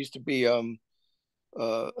used to be a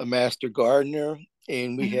master gardener,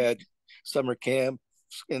 and we had summer camps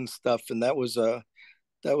and stuff. And that was a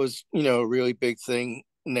really big thing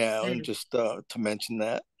now. And just to mention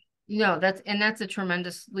that. No, that's a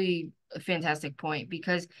tremendously fantastic point,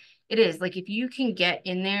 because it is like, if you can get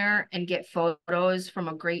in there and get photos from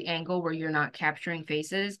a great angle where you're not capturing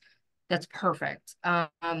faces, that's perfect.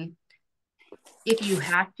 If you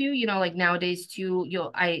have to, like nowadays too,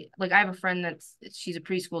 I have a friend she's a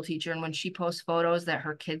preschool teacher, and when she posts photos that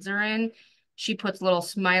her kids are in, she puts little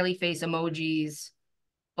smiley face emojis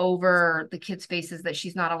over the kids' faces that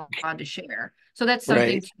she's not allowed to share. So that's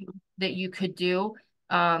something too that you could do.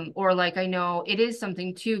 Or like, I know it is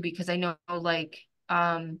something too, because I know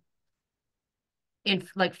in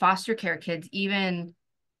like foster care kids, even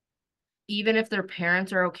if their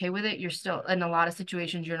parents are okay with it, you're still, in a lot of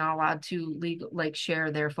situations, you're not allowed to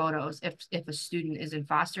share their photos if a student is in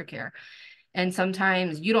foster care. And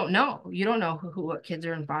sometimes you don't know what kids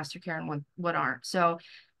are in foster care and what aren't. So,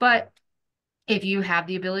 but if you have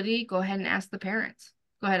the ability, go ahead and ask the parents.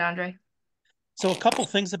 Go ahead, Andre. So a couple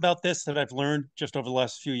things about this that I've learned just over the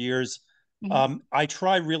last few years. I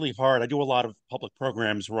try really hard. I do a lot of public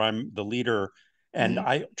programs where I'm the leader, and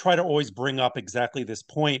I try to always bring up exactly this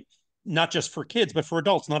point, not just for kids, but for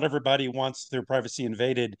adults. Not everybody wants their privacy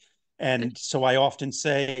invaded. And so I often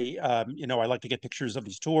say, I like to get pictures of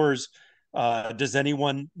these tours. Does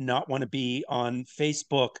anyone not want to be on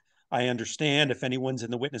Facebook? I understand if anyone's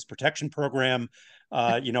in the witness protection program,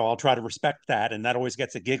 I'll try to respect that. And that always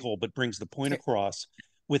gets a giggle, but brings the point across.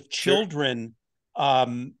 With children,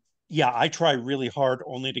 I try really hard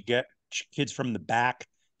only to get kids from the back,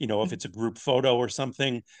 if it's a group photo or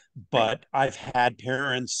something. But I've had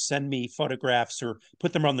parents send me photographs or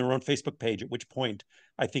put them on their own Facebook page, at which point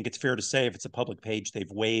I think it's fair to say, if it's a public page, they've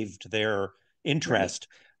waived their interest.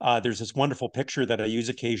 There's this wonderful picture that I use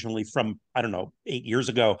occasionally from, I don't know, 8 years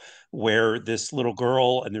ago, where this little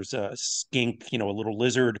girl, and there's a skink, a little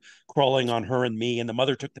lizard crawling on her and me. And the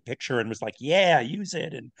mother took the picture and was like, yeah, use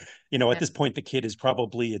it. And, at this point, the kid is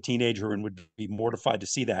probably a teenager and would be mortified to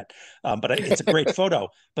see that. But it's a great photo.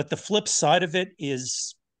 But the flip side of it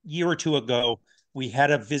is, a year or two ago, we had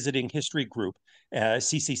a visiting history group,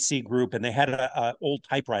 CCC group, and they had a old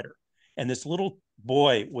typewriter. And this little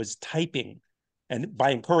boy was typing, and by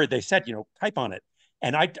encourage, they said, type on it.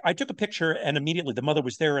 And I took a picture, and immediately the mother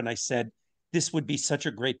was there, and I said, this would be such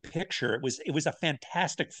a great picture. It was a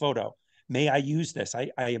fantastic photo. May I use this? I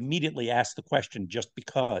immediately asked the question just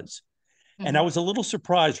because. And I was a little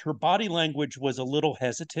surprised. Her body language was a little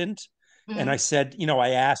hesitant. And I said,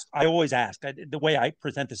 I always ask. The way I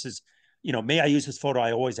present this is, may I use this photo?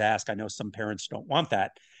 I always ask. I know some parents don't want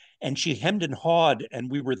that. And she hemmed and hawed,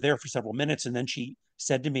 and we were there for several minutes. And then she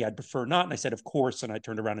said to me, I'd prefer not. And I said, of course. And I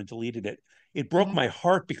turned around and deleted it. It broke my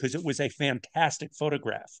heart because it was a fantastic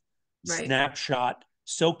photograph, snapshot,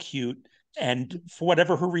 so cute. And for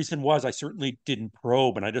whatever her reason was, I certainly didn't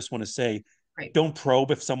probe. And I just want to say, don't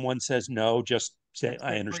probe if someone says no, just say,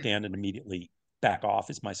 I understand, and immediately back off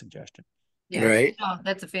is my suggestion. Yeah. Right. Oh,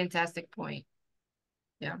 that's a fantastic point.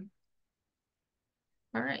 Yeah.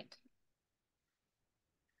 All right.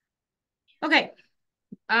 Okay.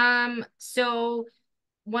 So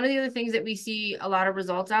one of the other things that we see a lot of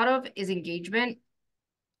results out of is engagement.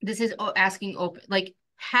 This is asking open, like,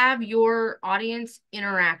 have your audience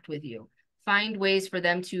interact with you. Find ways for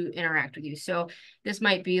them to interact with you. So this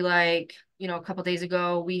might be like, a couple days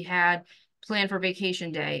ago, we had Plan for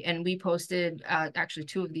Vacation Day, and we posted actually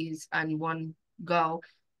 2 of these on one go.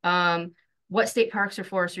 What state parks or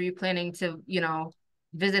forests are you planning to,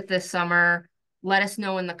 visit this summer? Let us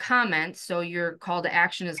know in the comments. So your call to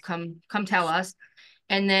action is come tell us.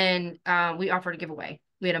 And then we offered a giveaway.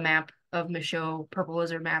 We had a map of Michaud, Purple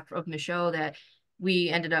Lizard map of Michaud that we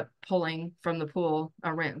ended up pulling from the pool.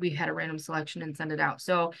 We had a random selection and send it out.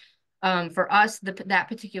 So for us, that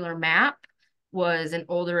particular map was an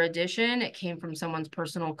older edition. It came from someone's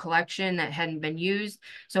personal collection that hadn't been used.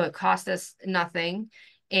 So it cost us nothing.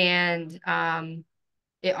 And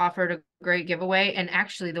it offered a great giveaway. And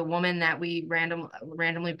actually the woman that we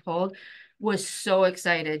randomly pulled was so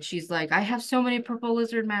excited. She's like, I have so many Purple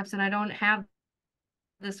Lizard maps and I don't have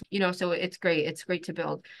this, so it's great. It's great to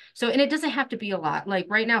build. So, and it doesn't have to be a lot. Like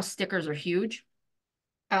right now, stickers are huge.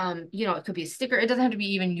 It could be a sticker. It doesn't have to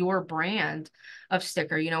be even your brand of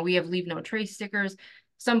sticker. We have Leave No Trace stickers.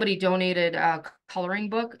 Somebody donated a coloring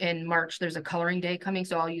book in March. There's a coloring day coming,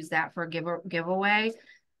 so I'll use that for a giveaway.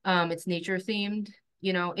 It's nature themed.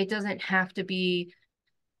 It doesn't have to be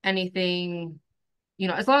anything,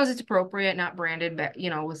 as long as it's appropriate, not branded, but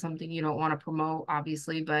with something you don't want to promote,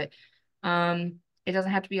 obviously. But it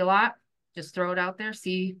doesn't have to be a lot. Just throw it out there,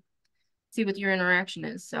 see what your interaction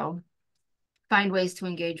is. So find ways to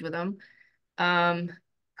engage with them.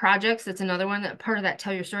 Projects, that's another one, that part of that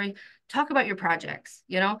tell your story. Talk about your projects,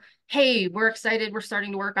 hey, we're excited, we're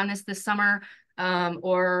starting to work on this summer.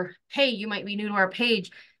 Or hey, you might be new to our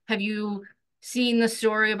page. Have you seen the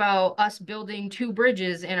story about us building 2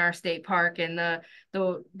 bridges in our state park and the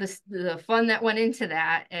fun that went into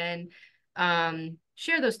that? And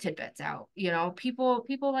share those tidbits out. People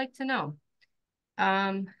like to know.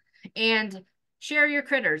 And share your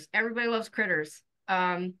critters. Everybody loves critters.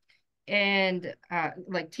 And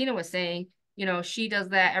like Tina was saying, she does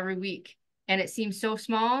that every week and it seems so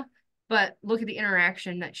small, but look at the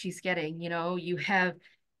interaction that she's getting. You have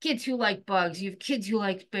kids who like bugs, you have kids who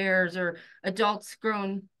like bears, or adults,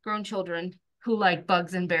 grown children who like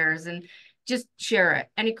bugs and bears, and just share it.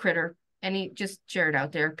 Any critter, just share it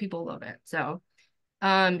out there. People love it. So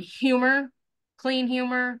humor, clean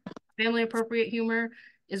humor, family appropriate humor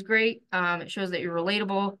is great. It shows that you're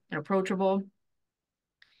relatable and approachable.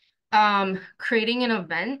 Creating an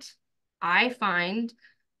event, I find,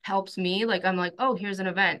 helps me. Like, I'm like, oh, here's an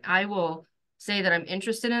event. I will say that I'm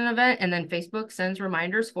interested in an event, and then Facebook sends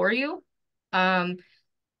reminders for you.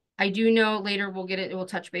 I do know later we'll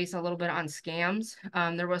touch base a little bit on scams.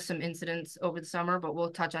 There was some incidents over the summer, but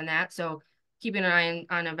we'll touch on that. So keeping an eye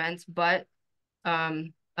on events, but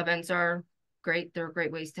events are great. They're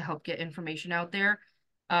great ways to help get information out there.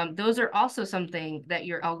 Those are also something that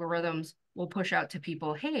your algorithms will push out to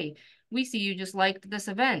people. Hey, we see you just liked this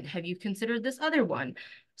event. Have you considered this other one?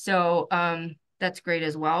 So that's great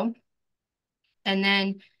as well. And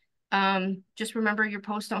then just remember, your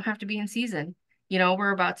posts don't have to be in season.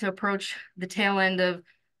 We're about to approach the tail end of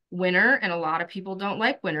winter, and a lot of people don't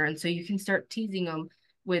like winter. And so you can start teasing them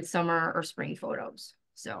with summer or spring photos.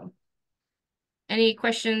 So any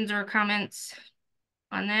questions or comments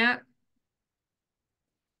on that?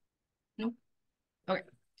 No? Okay.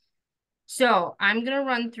 So I'm going to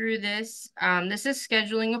run through this. This is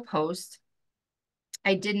scheduling a post.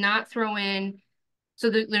 I did not throw in, so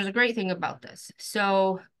there's a great thing about this.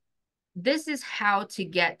 So this is how to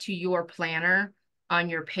get to your planner on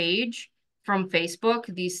your page from Facebook,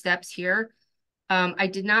 these steps here. I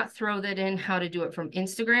did not throw that in how to do it from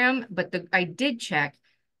Instagram, but I did check.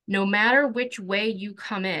 No matter which way you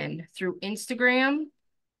come in, through Instagram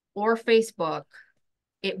or Facebook,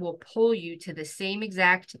 it will pull you to the same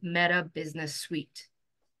exact Meta Business Suite.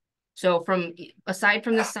 So aside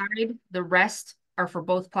from the side, the rest are for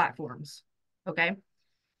both platforms. Okay.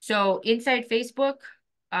 So inside Facebook,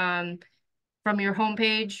 from your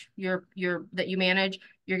homepage, that you manage,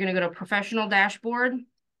 you're going to go to Professional Dashboard.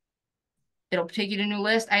 It'll take you to a new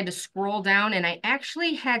list. I had to scroll down, and I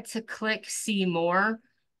actually had to click See More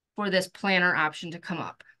for this planner option to come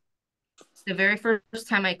up. The very first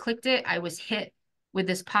time I clicked it, I was hit with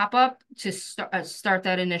this pop-up to start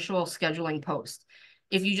that initial scheduling post.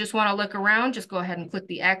 If you just want to look around, just go ahead and click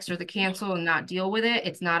the X or the cancel and not deal with it.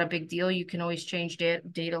 It's not a big deal. You can always change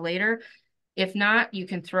data later. If not, you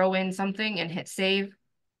can throw in something and hit save,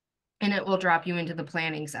 and it will drop you into the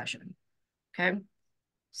planning session. Okay.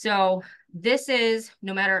 So this is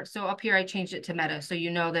so up here, I changed it to Meta, so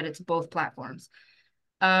you know that it's both platforms.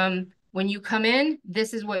 When you come in,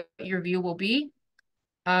 this is what your view will be.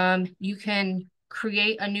 You can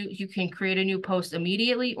create a new post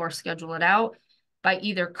immediately or schedule it out by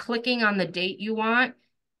either clicking on the date you want,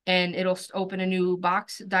 and it'll open a new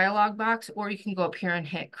dialog box, or you can go up here and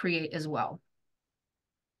hit create as well.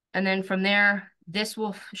 And then from there, this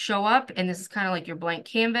will show up, and this is kind of like your blank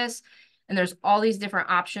canvas. And there's all these different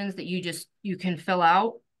options that you can fill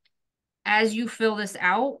out. As you fill this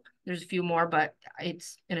out, there's a few more, but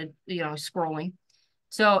it's in a, scrolling.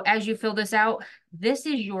 So as you fill this out, this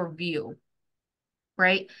is your view,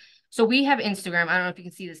 right? So we have Instagram. I don't know if you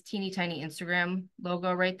can see this teeny tiny Instagram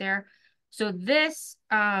logo right there. So this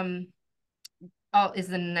is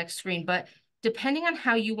the next screen, but depending on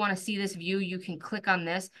how you want to see this view, you can click on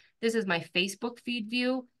this. This is my Facebook feed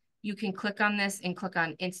view. You can click on this and click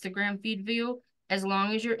on Instagram feed view, as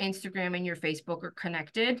long as your Instagram and your Facebook are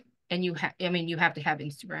connected. And you have to have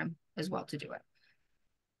Instagram as well to do it.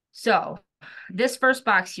 So this first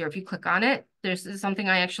box here, if you click on it, this is something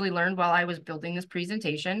I actually learned while I was building this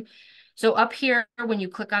presentation. So up here, when you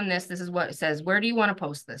click on this, this is what it says. Where do you want to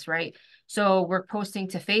post this, right? So we're posting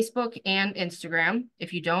to Facebook and Instagram.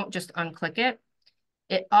 If you don't, just unclick it.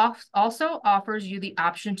 It also offers you the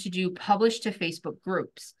option to do publish to Facebook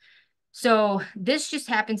groups. So this just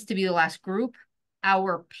happens to be the last group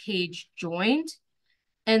our page joined.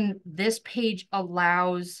 And this page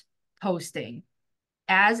allows posting.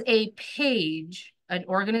 As a page, an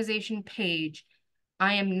organization page,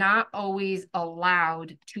 I am not always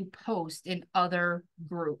allowed to post in other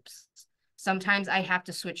groups. Sometimes I have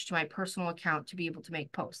to switch to my personal account to be able to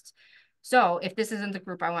make posts. So if this isn't the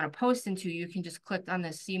group I want to post into, you can just click on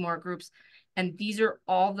this see more groups. And these are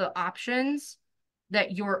all the options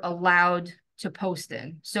that you're allowed to post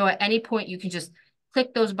in. So at any point, you can just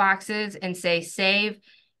click those boxes and say save,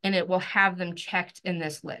 and it will have them checked in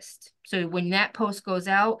this list. So when that post goes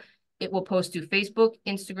out, it will post to Facebook,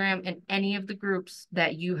 Instagram, and any of the groups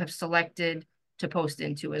that you have selected to post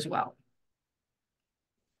into as well.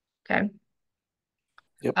 Okay.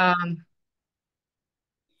 Yep. All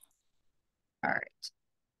right.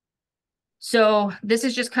 So this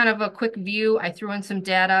is just kind of a quick view. I threw in some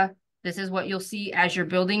data. This is what you'll see as you're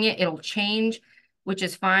building it. It'll change, which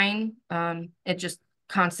is fine. It just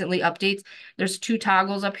constantly updates. There's 2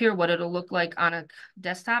 toggles up here, what it'll look like on a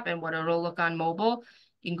desktop and what it'll look on mobile.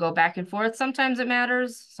 You can go back and forth. Sometimes it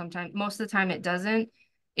matters. Sometimes, most of the time it doesn't.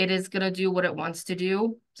 It is going to do what it wants to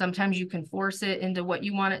do. Sometimes you can force it into what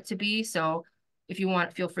you want it to be. So if you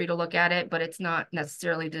want, feel free to look at it, but it's not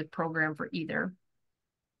necessarily the program for either.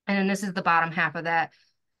 And then this is the bottom half of that.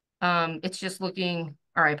 It's just looking,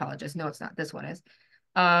 or I apologize. No, it's not. This one is.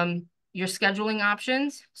 Your scheduling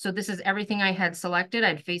options. So this is everything I had selected. I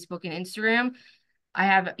had Facebook and Instagram.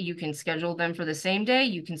 You can schedule them for the same day.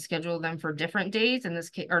 You can schedule them for different days in this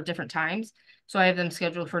case, or different times. So I have them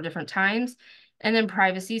scheduled for different times. And then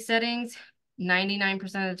privacy settings, 99%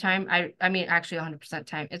 of the time, I mean, actually 100%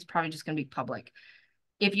 time, it's probably just going to be public.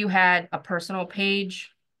 If you had a personal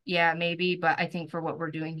page, yeah, maybe, but I think for what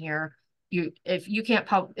we're doing here, if you can't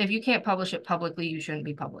publish it publicly, you shouldn't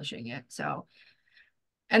be publishing it. So,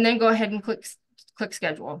 and then go ahead and click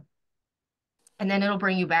schedule. And then it'll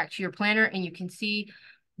bring you back to your planner, and you can see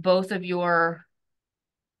both of your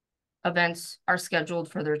events are scheduled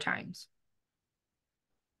for their times.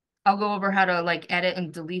 I'll go over how to like edit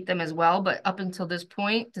and delete them as well, but up until this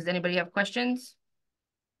point, does anybody have questions?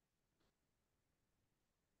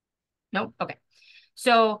 Nope. Okay.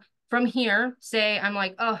 So from here, say I'm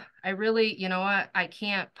like, oh, I really, you know what? I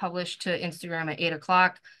can't publish to Instagram at 8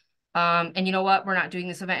 o'clock. And you know what? We're not doing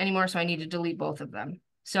this event anymore, so I need to delete both of them.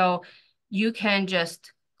 So you can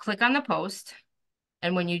just click on the post.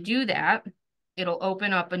 And when you do that, it'll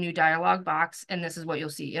open up a new dialog box. And this is what you'll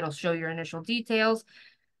see. It'll show your initial details.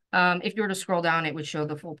 If you were to scroll down, it would show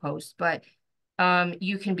the full post. But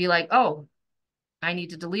you can be like, oh, I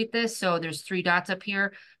need to delete this. So there's 3 dots up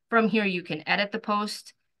here. From here, you can edit the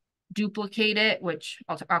post, duplicate it, which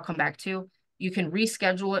I'll come back to. You can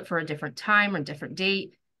reschedule it for a different time or a different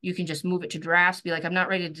date. You can just move it to drafts, be like, I'm not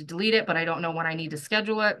ready to delete it, but I don't know when I need to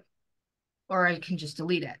schedule it. Or I can just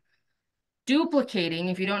delete it. Duplicating,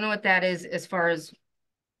 if you don't know what that is, as far as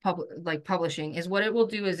publishing, is what it will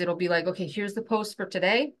do is it'll be like, okay, here's the post for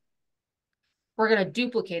today. We're going to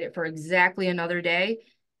duplicate it for exactly another day.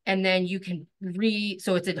 And then you can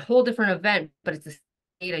so it's a whole different event, but it's the same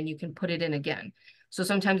data, and you can put it in again. So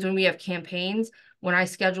sometimes when we have campaigns, when I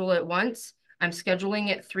schedule it once, I'm scheduling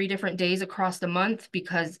it 3 different days across the month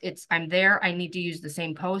because I'm there. I need to use the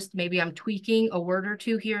same post. Maybe I'm tweaking a word or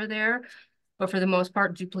 2 here or there, but for the most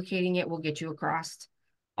part, duplicating it will get you across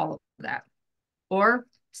all of that. Or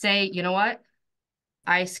say, you know what?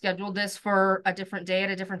 I scheduled this for a different day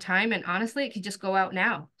at a different time, and honestly, it could just go out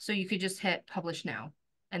now. So you could just hit publish now,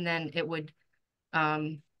 and then it would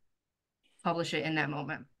publish it in that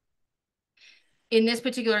moment. In this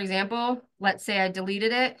particular example, let's say I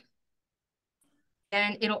deleted it.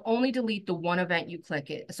 then it'll only delete the one event you click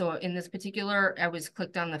it. So in this particular, I was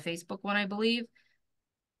clicked on the Facebook one, I believe.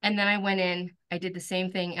 And then I went in, I did the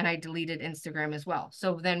same thing, and I deleted Instagram as well.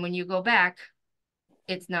 So then when you go back,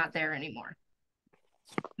 it's not there anymore.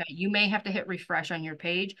 Okay, you may have to hit refresh on your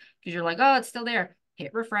page because you're like, oh, it's still there.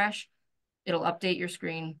 Hit refresh. It'll update your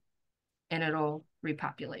screen and it'll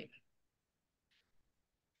repopulate.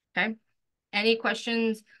 Okay. Any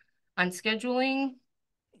questions on scheduling?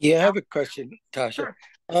 Yeah, I have a question, Tasha.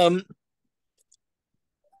 Sure.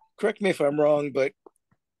 Correct me if I'm wrong, but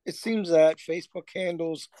it seems that Facebook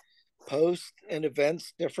handles posts and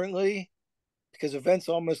events differently, because events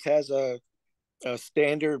almost has a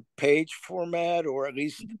standard page format, or at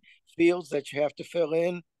least fields that you have to fill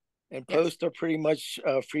in, and Yes. posts are pretty much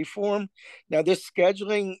free form. Now this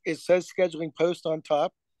scheduling, it says scheduling post on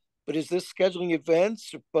top, but is this scheduling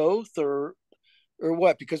events or both, or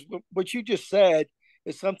what? Because what you just said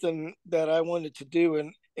is something that I wanted to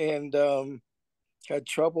do, and had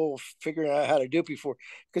trouble figuring out how to do it before,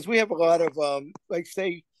 because we have a lot of like,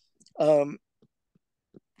 say,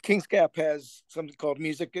 Kings Gap has something called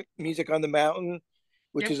Music on the Mountain,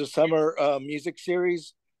 which Yep. is a summer music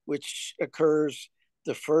series which occurs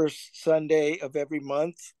the first Sunday of every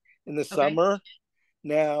month in the summer.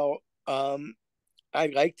 Now, I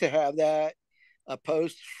like to have that a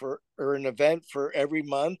post for, or an event for every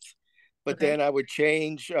month, but then I would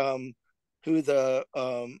change who the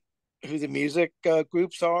music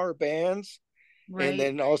groups are, bands, and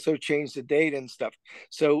then also change the date and stuff.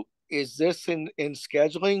 So is this in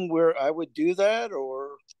scheduling where I would do that,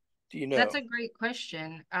 or do you know? That's a great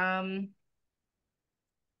question.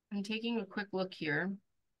 I'm taking a quick look here.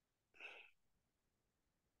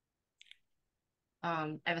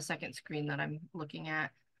 I have a second screen that I'm looking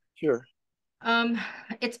at. Sure.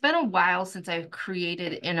 It's been a while since I've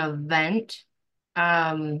created an event.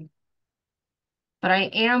 But I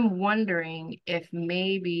am wondering if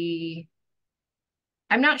maybe,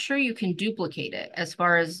 I'm not sure you can duplicate it as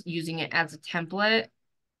far as using it as a template.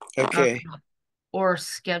 Okay. Or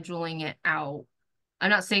scheduling it out.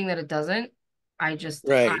 I'm not saying that it doesn't. I just,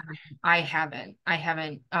 right. I haven't,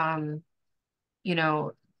 you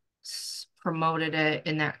know, promoted it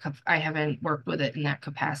in that, I haven't worked with it in that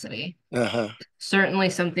capacity. Certainly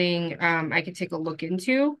something I could take a look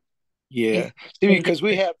into. Yeah. Because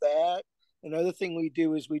we have that. Another thing we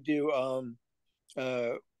do is we do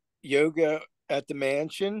yoga at the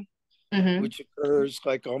mansion, which occurs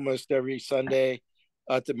like almost every Sunday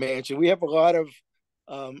at the mansion. We have a lot of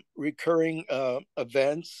recurring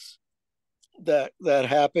events that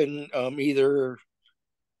happen either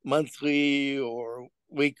monthly or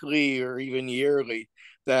weekly or even yearly,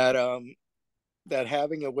 that that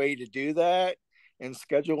having a way to do that and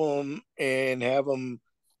schedule them and have them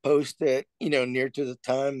post it, near to the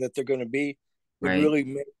time that they're going to be, would really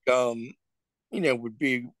make would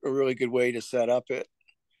be a really good way to set up it.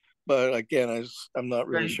 But again, I'm not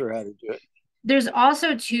really sure how to do it. There's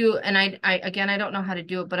also too, and I again, I don't know how to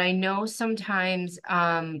do it, but I know sometimes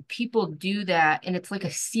people do that and it's like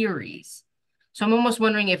a series. So I'm almost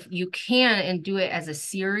wondering if you can and do it as a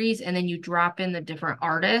series and then you drop in the different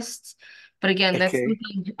artists. But again, that's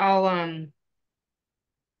something I'll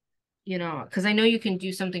because I know you can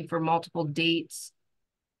do something for multiple dates.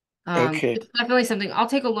 It's definitely something I'll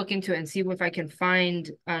take a look into it and see if I can find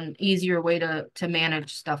an easier way to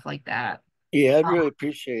manage stuff like that. Yeah, I'd really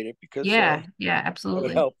appreciate it, because yeah, absolutely. It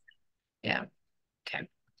would help. Yeah. Okay.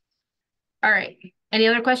 All right. Any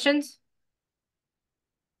other questions?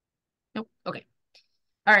 Nope. Okay.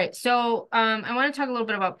 All right. So I want to talk a little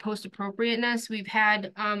bit about post appropriateness. We've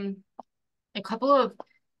had a couple of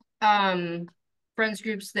friends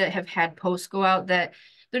groups that have had posts go out that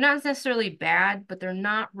they're not necessarily bad, but they're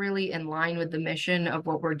not really in line with the mission of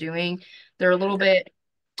what we're doing. They're a little bit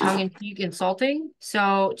tongue-in-cheek insulting,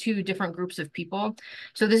 so to different groups of people.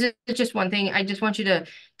 So this is just one thing. I just want you to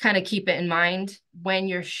kind of keep it in mind when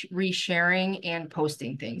you're resharing and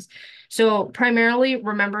posting things. So primarily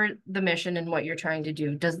remember the mission and what you're trying to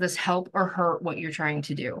do. Does this help or hurt what you're trying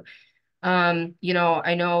to do?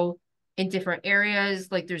 I know in different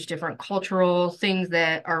areas, like there's different cultural things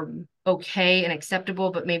that are okay and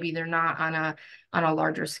acceptable, but maybe they're not on a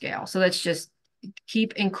larger scale. So let's just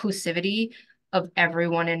keep inclusivity of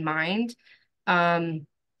everyone in mind. And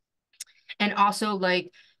also, like,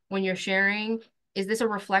 when you're sharing, is this a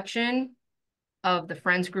reflection of the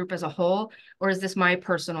friends group as a whole, or is this my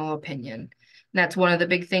personal opinion? That's one of the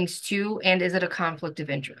big things too. And is it a conflict of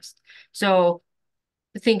interest? So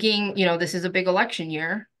thinking, this is a big election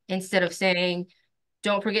year, instead of saying,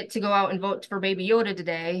 don't forget to go out and vote for Baby Yoda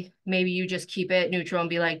today. Maybe you just keep it neutral and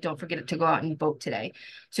be like, don't forget to go out and vote today.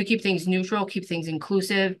 So keep things neutral, keep things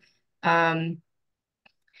inclusive.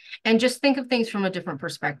 And just think of things from a different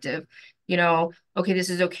perspective. You know, okay, this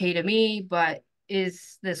is okay to me, but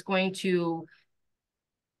is this going to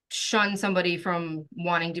shun somebody from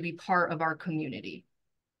wanting to be part of our community?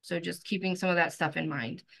 So just keeping some of that stuff in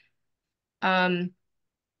mind. Some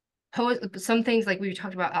things like we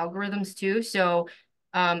talked about algorithms too. So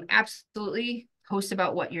absolutely post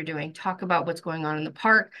about what you're doing, talk about what's going on in the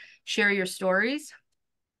park, share your stories.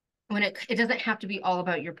 When it doesn't have to be all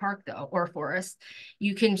about your park though, or forest.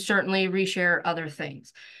 You can certainly reshare other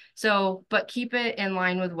things. So, but keep it in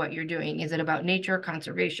line with what you're doing. Is it about nature,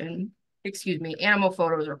 conservation, excuse me, animal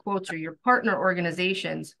photos or quotes, or your partner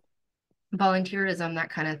organizations, volunteerism, that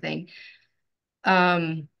kind of thing.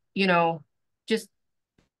 You know, just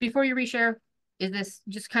before you reshare, is this,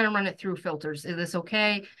 just kind of run it through filters. Is this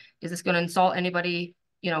okay? Is this going to insult anybody?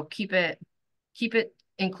 You know, keep it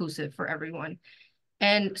inclusive for everyone.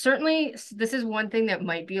 And certainly this is one thing that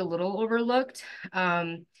might be a little overlooked.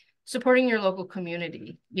 Supporting your local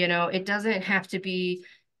community. You know, it doesn't have to be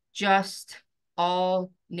just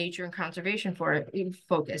all nature and conservation for it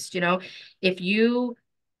focused. You know, if your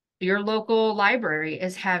local library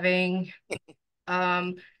is having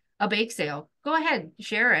a bake sale, go ahead,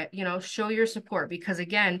 share it, you know, show your support, because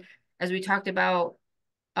again, as we talked about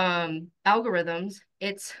algorithms,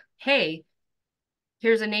 it's, hey,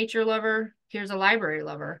 here's a nature lover, here's a library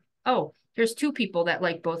lover. Oh, here's 2 people that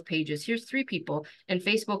like both pages. Here's 3 people. And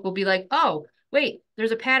Facebook will be like, oh, wait,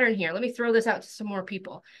 there's a pattern here. Let me throw this out to some more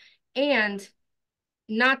people. And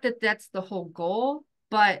not that that's the whole goal,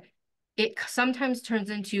 but it sometimes turns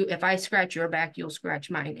into, if I scratch your back, you'll scratch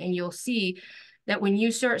mine. And you'll see that when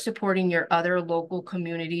you start supporting your other local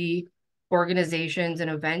community organizations and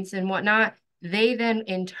events and whatnot, they then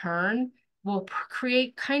in turn will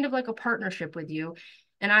create kind of like a partnership with you.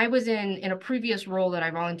 And I was in a previous role that I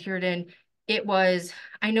volunteered in. It was,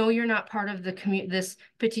 I know you're not part of this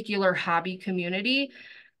particular hobby community,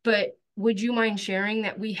 but would you mind sharing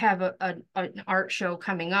that we have an art show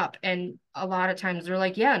coming up? And a lot of times they're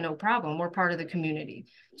like, yeah, no problem. We're part of the community.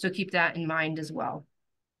 So keep that in mind as well.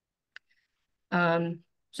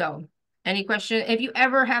 So any question, if you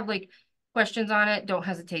ever have like questions on it, don't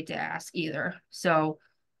hesitate to ask either. So,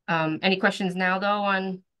 any questions now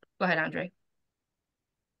though go ahead, Andre.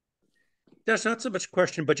 That's not so much a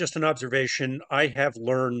question, but just an observation. I have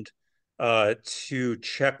learned to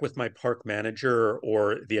check with my park manager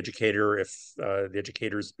or the educator if the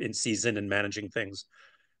educator's in season and managing things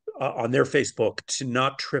on their Facebook, to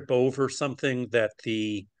not trip over something that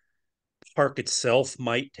the park itself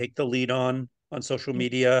might take the lead on social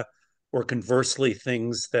media, or conversely,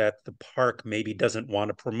 things that the park maybe doesn't want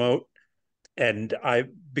to promote. And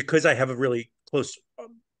because I have a really close,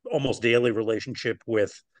 almost daily relationship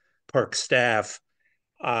with park staff,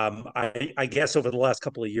 I guess over the last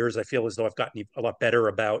couple of years, I feel as though I've gotten a lot better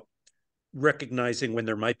about recognizing when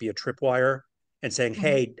there might be a tripwire and saying,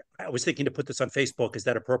 hey, I was thinking to put this on Facebook. Is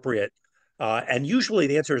that appropriate? And usually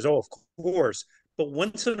the answer is, oh, of course. But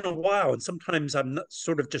once in a while, and sometimes I'm not,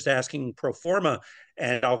 sort of just asking pro forma,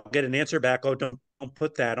 and I'll get an answer back, oh, don't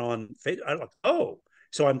put that on Facebook. I'm like, oh,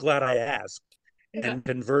 so I'm glad I asked. Yeah. And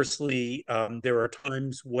conversely, there are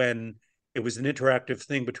times when it was an interactive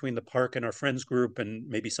thing between the park and our friends group and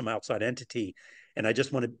maybe some outside entity. And I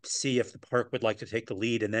just want to see if the park would like to take the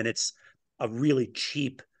lead. And then it's a really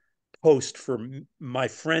cheap post for my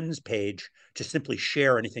friend's page to simply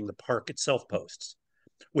share anything the park itself posts,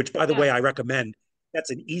 which, by the way, I recommend. That's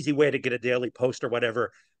an easy way to get a daily post or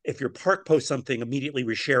whatever. If your park posts something, immediately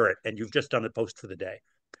reshare it, and you've just done a post for the day.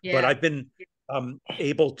 Yeah. But I've been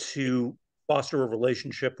able to foster a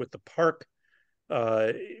relationship with the park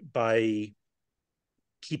by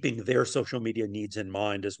keeping their social media needs in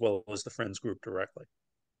mind, as well as the friends group directly.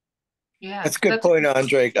 Yeah, that's a good point,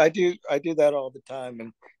 Andre. I do that all the time,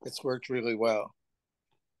 and it's worked really well.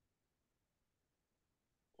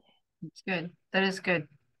 It's good. That is good.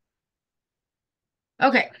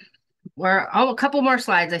 Okay, we're a couple more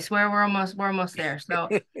slides. I swear we're almost there. So,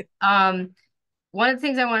 one of the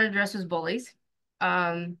things I want to address was bullies.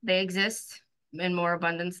 They exist in more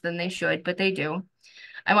abundance than they should, but they do.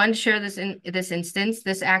 I wanted to share this in this instance.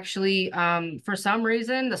 This actually, for some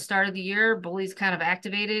reason, the start of the year, bullies kind of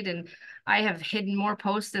activated, and I have hidden more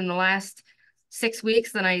posts in the last 6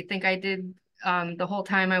 weeks than I think I did the whole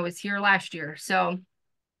time I was here last year. So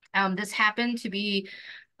this happened to be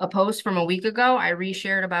a post from a week ago. I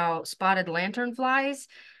reshared about spotted lanternflies.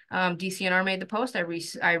 DCNR made the post. I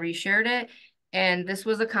reshared it, and this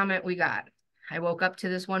was a comment we got. I woke up to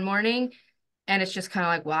this one morning. And it's just kind of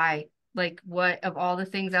like, why? Like, what of all the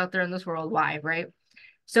things out there in this world, why, right?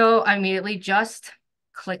 So I immediately just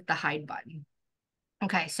click the hide button.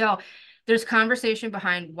 Okay, so there's conversation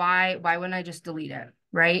behind why wouldn't I just delete it,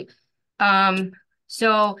 right?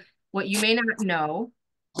 So what you may not know,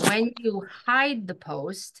 when you hide the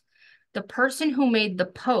post, the person who made the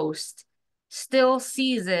post still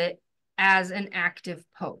sees it as an active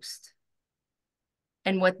post.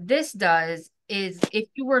 And what this does is if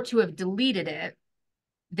you were to have deleted it,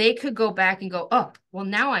 they could go back and go, oh, well,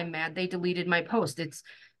 now I'm mad they deleted my post. It's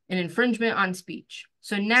an infringement on speech.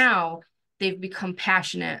 So now they've become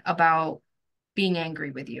passionate about being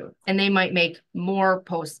angry with you, and they might make more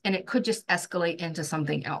posts, and it could just escalate into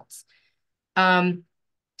something else.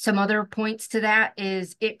 Some other points to that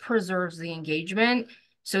is it preserves the engagement.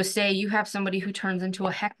 So say you have somebody who turns into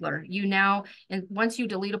a heckler, and once you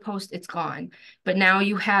delete a post, it's gone. But now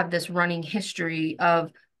you have this running history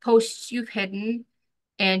of posts you've hidden,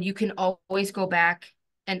 and you can always go back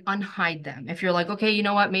and unhide them. If you're like, okay, you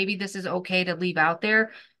know what, maybe this is okay to leave out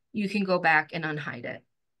there, you can go back and unhide it.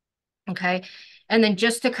 Okay. And then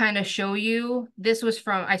just to kind of show you, this was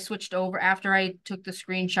I switched over after I took the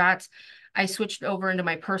screenshots. I switched over into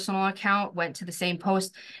my personal account, went to the same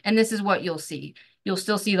post, and this is what you'll see. You'll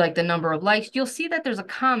still see like the number of likes. You'll see that there's a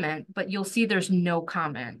comment, but you'll see there's no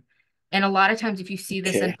comment. And a lot of times if you see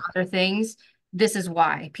this in other things, this is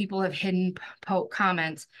why people have hidden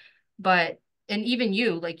comments. And even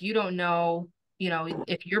you, like, you don't know,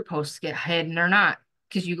 if your posts get hidden or not,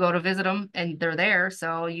 because you go to visit them and they're there.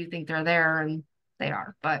 So you think they're there, and they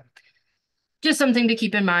are. But just something to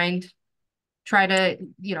keep in mind. Try to,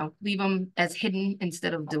 leave them as hidden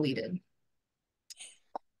instead of deleted.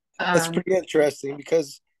 That's pretty interesting,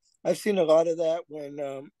 because I've seen a lot of that when,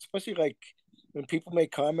 especially like when people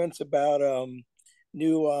make comments about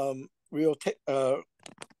new real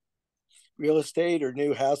estate or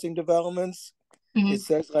new housing developments. Mhm. It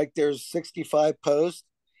says like there's 65 posts,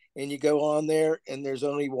 and you go on there and there's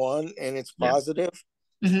only one, and it's positive.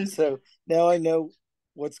 Mhm. So now I know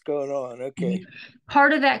what's going on. Okay.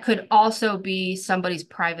 Part of that could also be somebody's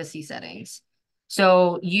privacy settings.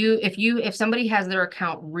 So if somebody has their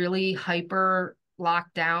account really hyper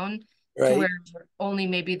locked down to Right. where only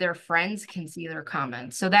maybe their friends can see their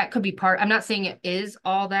comments. So that could be part. I'm not saying it is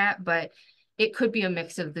all that, but it could be a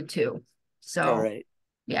mix of the two. So All right.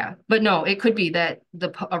 yeah, but no, it could be that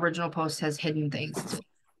the original post has hidden things too.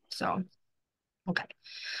 So, okay.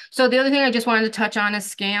 So the other thing I just wanted to touch on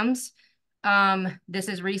is scams. This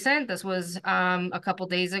is recent. This was a couple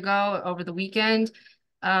days ago over the weekend.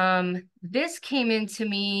 This came into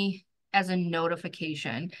me as a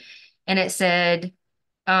notification, and it said,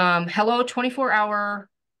 hello, 24-hour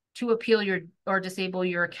to appeal your or disable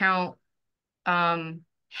your account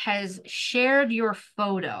has shared your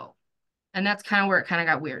photo. And that's kind of where it kind of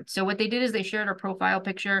got weird. So what they did is they shared a profile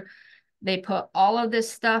picture. They put all of this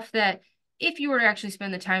stuff that if you were to actually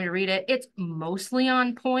spend the time to read it, it's mostly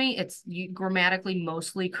on point. It's grammatically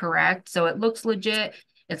mostly correct. So it looks legit.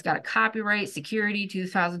 It's got a copyright, security,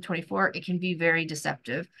 2024. It can be very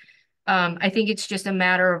deceptive. I think it's just a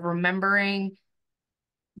matter of remembering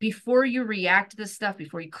before you react to this stuff,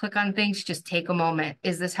 before you click on things, just take a moment.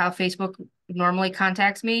 Is this how Facebook normally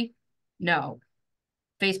contacts me? No.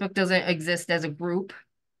 Facebook doesn't exist as a group.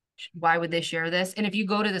 Why would they share this? And if you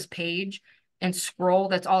go to this page and scroll,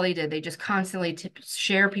 that's all they did. They just constantly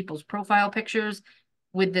share people's profile pictures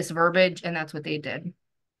with this verbiage, and that's what they did.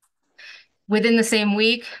 Within the same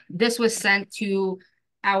week, this was sent to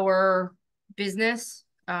our business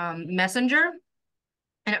messenger.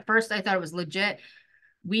 And at first I thought it was legit.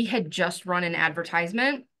 We had just run an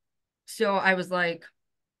advertisement. So I was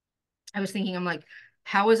thinking, I'm like,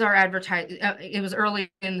 how is our advertise? It was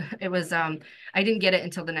early and it was, I didn't get it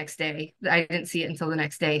until the next day. I didn't see it until the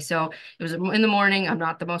next day. So it was in the morning. I'm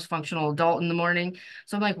not the most functional adult in the morning.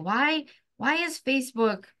 So I'm like, why is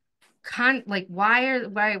Facebook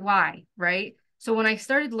why? Right. So when I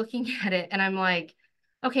started looking at it and I'm like,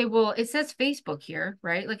 okay, well, it says Facebook here,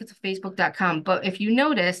 right? Like it's a facebook.com. But if you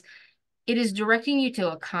notice, it is directing you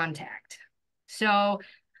to a contact. So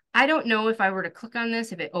I don't know if I were to click on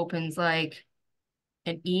this, if it opens like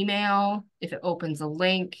an email, if it opens a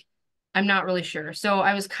link. I'm not really sure. So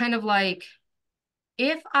I was kind of like,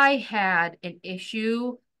 if I had an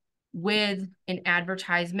issue with an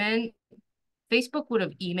advertisement, Facebook would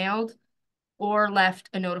have emailed or left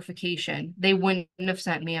a notification. They wouldn't have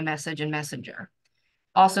sent me a message in Messenger.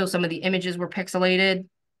 Also, some of the images were pixelated.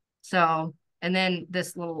 So, and then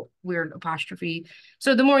this little weird apostrophe.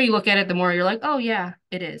 So the more you look at it, the more you're like, oh yeah,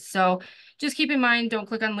 it is. So just keep in mind, don't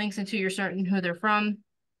click on links until you're certain who they're from.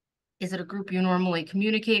 Is it a group you normally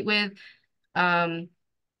communicate with?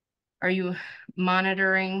 Are you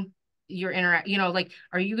monitoring your like,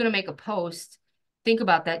 are you going to make a post? Think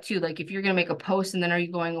about that too. Like if you're going to make a post and then are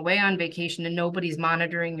you going away on vacation and nobody's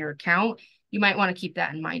monitoring your account, you might want to keep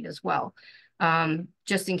that in mind as well.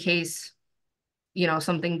 Just in case,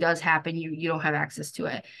 something does happen, you don't have access to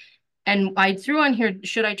it. And I threw on here,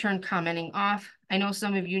 should I turn commenting off? I know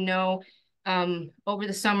some of you know, over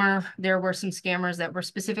the summer, there were some scammers that were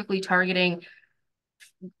specifically targeting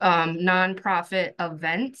nonprofit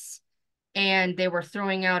events. And they were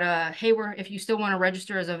throwing out hey, if you still want to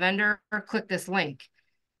register as a vendor, click this link.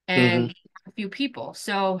 And a few people.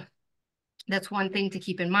 So that's one thing to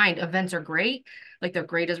keep in mind. Events are great. Like they're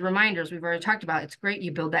great as reminders. We've already talked about it. It's great.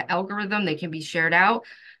 You build that algorithm. They can be shared out.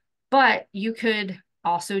 But you could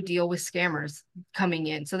also deal with scammers coming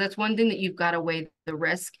in. So that's one thing that you've got to weigh the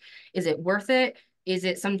risk. Is it worth it? Is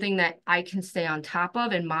it something that I can stay on top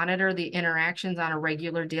of and monitor the interactions on a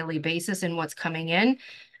regular daily basis and what's coming in?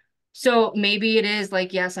 So maybe it is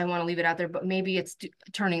like, yes, I want to leave it out there, but maybe it's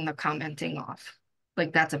turning the commenting off.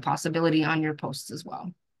 Like that's a possibility on your posts as well.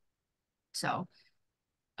 So,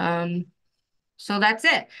 so that's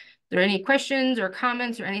it. Are there any questions or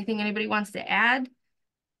comments or anything anybody wants to add?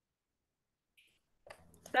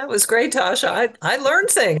 That was great, Tasha. I learned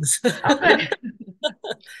things. Oh, good.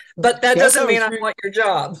 But that doesn't mean I want your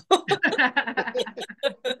job. Yeah,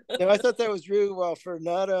 I thought that was really well for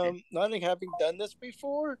not having done this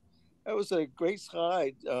before. That was a great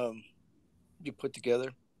slide you put together.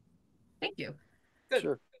 Thank you. Good.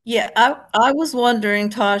 Sure. Yeah, I was wondering,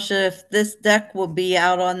 Tasha, if this deck will be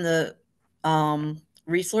out on the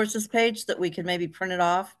resources page that we could maybe print it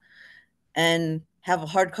off and have a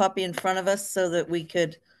hard copy in front of us so that we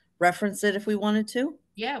could reference it if we wanted to.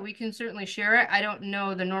 Yeah, we can certainly share it. I don't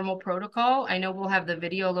know the normal protocol. I know we'll have the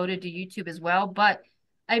video loaded to YouTube as well, but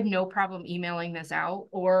I have no problem emailing this out.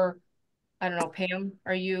 Or I don't know, Pam,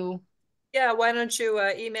 are you? Yeah, why don't you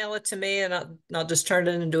email it to me and I'll just turn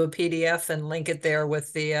it into a PDF and link it there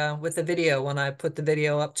with the video. When I put the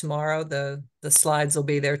video up tomorrow, the slides will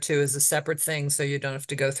be there too as a separate thing, so you don't have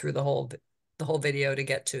to go through the whole video to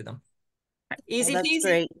get to them. Easy That's peasy.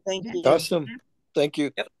 great. Thank you. Awesome. Thank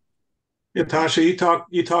you. Yep. Yeah, Tasha,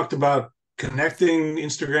 you talked about connecting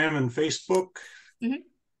Instagram and Facebook. Is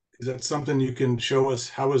that something you can show us?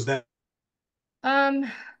 How is that?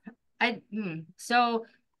 So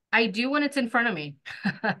I do when it's in front of me.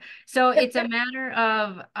 So it's a matter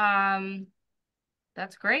of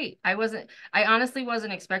that's great. I honestly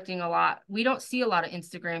wasn't expecting a lot. We don't see a lot of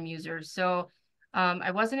Instagram users, so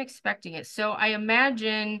I wasn't expecting it. So I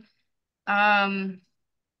imagine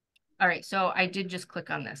all right, so I did just click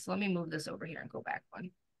on this. Let me move this over here and go back one.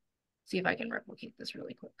 See if I can replicate this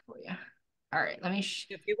really quick for you. All right, let me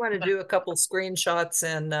if you want to do a couple screenshots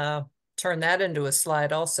and turn that into a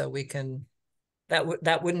slide also, we can.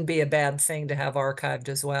 That wouldn't be a bad thing to have archived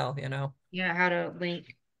as well, Yeah, how to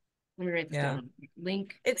link. Let me write this down.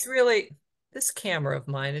 Link. It's really this camera of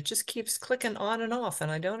mine, it just keeps clicking on and off,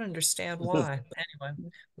 and I don't understand why. Anyway,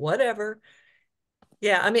 whatever.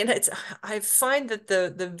 Yeah, I mean, I find that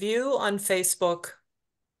the view on Facebook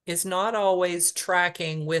is not always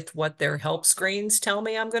tracking with what their help screens tell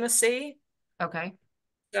me I'm going to see. Okay.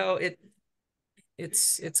 So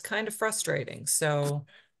it's kind of frustrating. So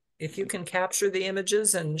if you can capture the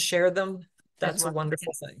images and share them, that's a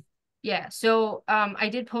wonderful thing. Yeah. So I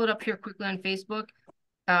did pull it up here quickly on Facebook.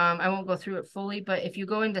 I won't go through it fully, but if you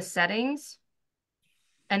go into settings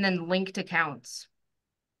and then linked accounts,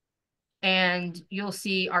 and you'll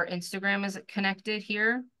see our Instagram is connected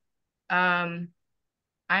here. I'm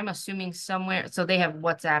assuming somewhere, so they have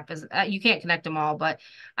WhatsApp. You can't connect them all, but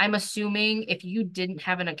I'm assuming if you didn't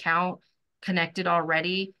have an account connected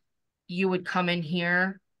already, you would come in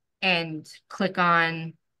here and click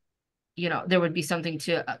on, there would be something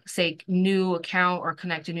to say new account or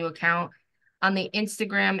connect a new account. On the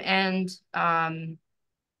Instagram end,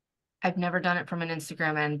 I've never done it from an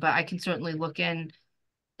Instagram end, but I can certainly look in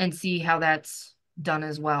and see how that's done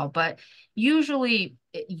as well. But usually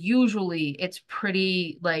it's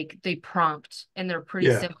pretty, like, they prompt and they're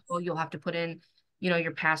pretty simple. You'll have to put in,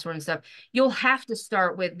 your password and stuff. You'll have to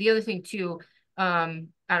start with the other thing too. I don't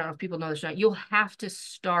know if people know this or not. You'll have to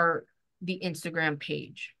start the Instagram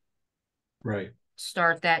page. Right.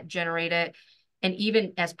 Start that, generate it. And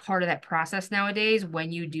even as part of that process nowadays,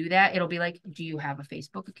 when you do that, it'll be like, do you have a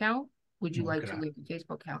Facebook account? Would you like to link a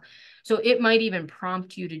Facebook account? So it might even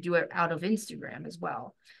prompt you to do it out of Instagram as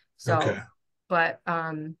well. So, but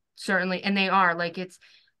certainly, and they are like, it's,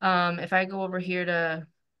 if I go over here to,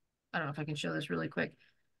 I don't know if I can show this really quick,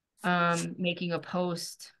 making a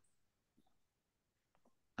post.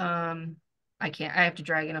 I have to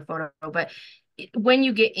drag in a photo, but when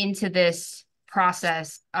you get into this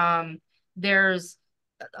process, there's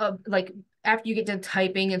like after you get done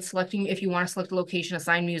typing and selecting, if you want to select a location,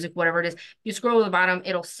 assign music, whatever it is, you scroll to the bottom,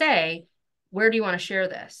 it'll say, where do you want to share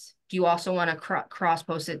this? Do you also want to cross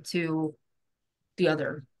post it to the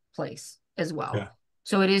other place as well? Yeah.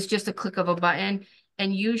 So it is just a click of a button.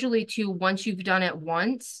 And usually too, once you've done it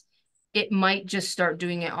once, it might just start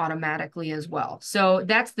doing it automatically as well. So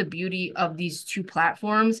that's the beauty of these two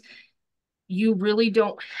platforms. You really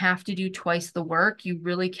don't have to do twice the work. You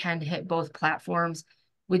really can hit both platforms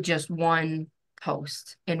with just one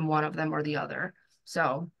post in one of them or the other.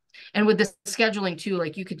 So, and with the scheduling too,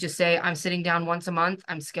 like you could just say, I'm sitting down once a month,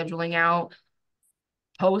 I'm scheduling out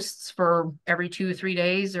posts for every 2 or 3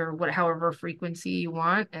 days or however frequency you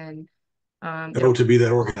want. And to be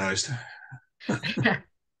that organized.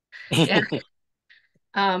 yeah.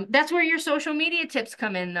 That's where your social media tips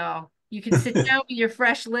come in though. You can sit down with your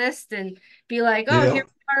fresh list and be like, oh, here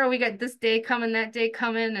we are, we got this day coming, that day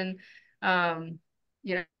coming, and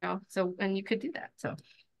you know, so and you could do that. So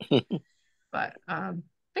but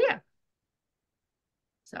yeah.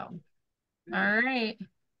 So all right.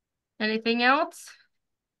 Anything else?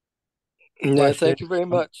 No, thank you very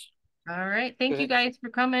much. All right. Thank you guys for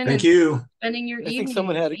coming. Thank you. Spending your evening. I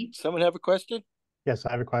think someone have a question? Yes,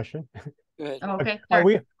 I have a question. Go ahead. Oh, okay.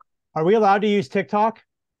 Are we allowed to use TikTok?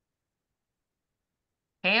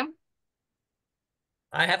 Pam?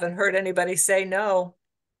 I haven't heard anybody say no.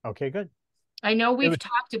 Okay, good. I know we've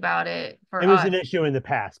talked about it for It was an issue in the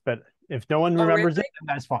past, but if no one remembers it, then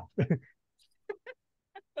that's fine.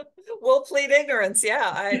 We'll plead ignorance.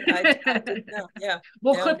 Yeah, I didn't know. Yeah.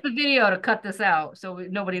 We'll clip the video to cut this out so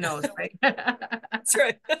nobody knows, right? That's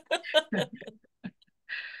right.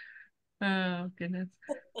 Oh, goodness.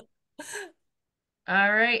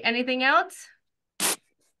 All right. Anything else?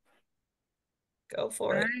 Go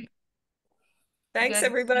for it. Right. Thanks,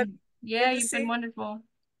 everybody. Yeah, Good to you've see been you. wonderful.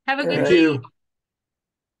 Have a good Thank day. you.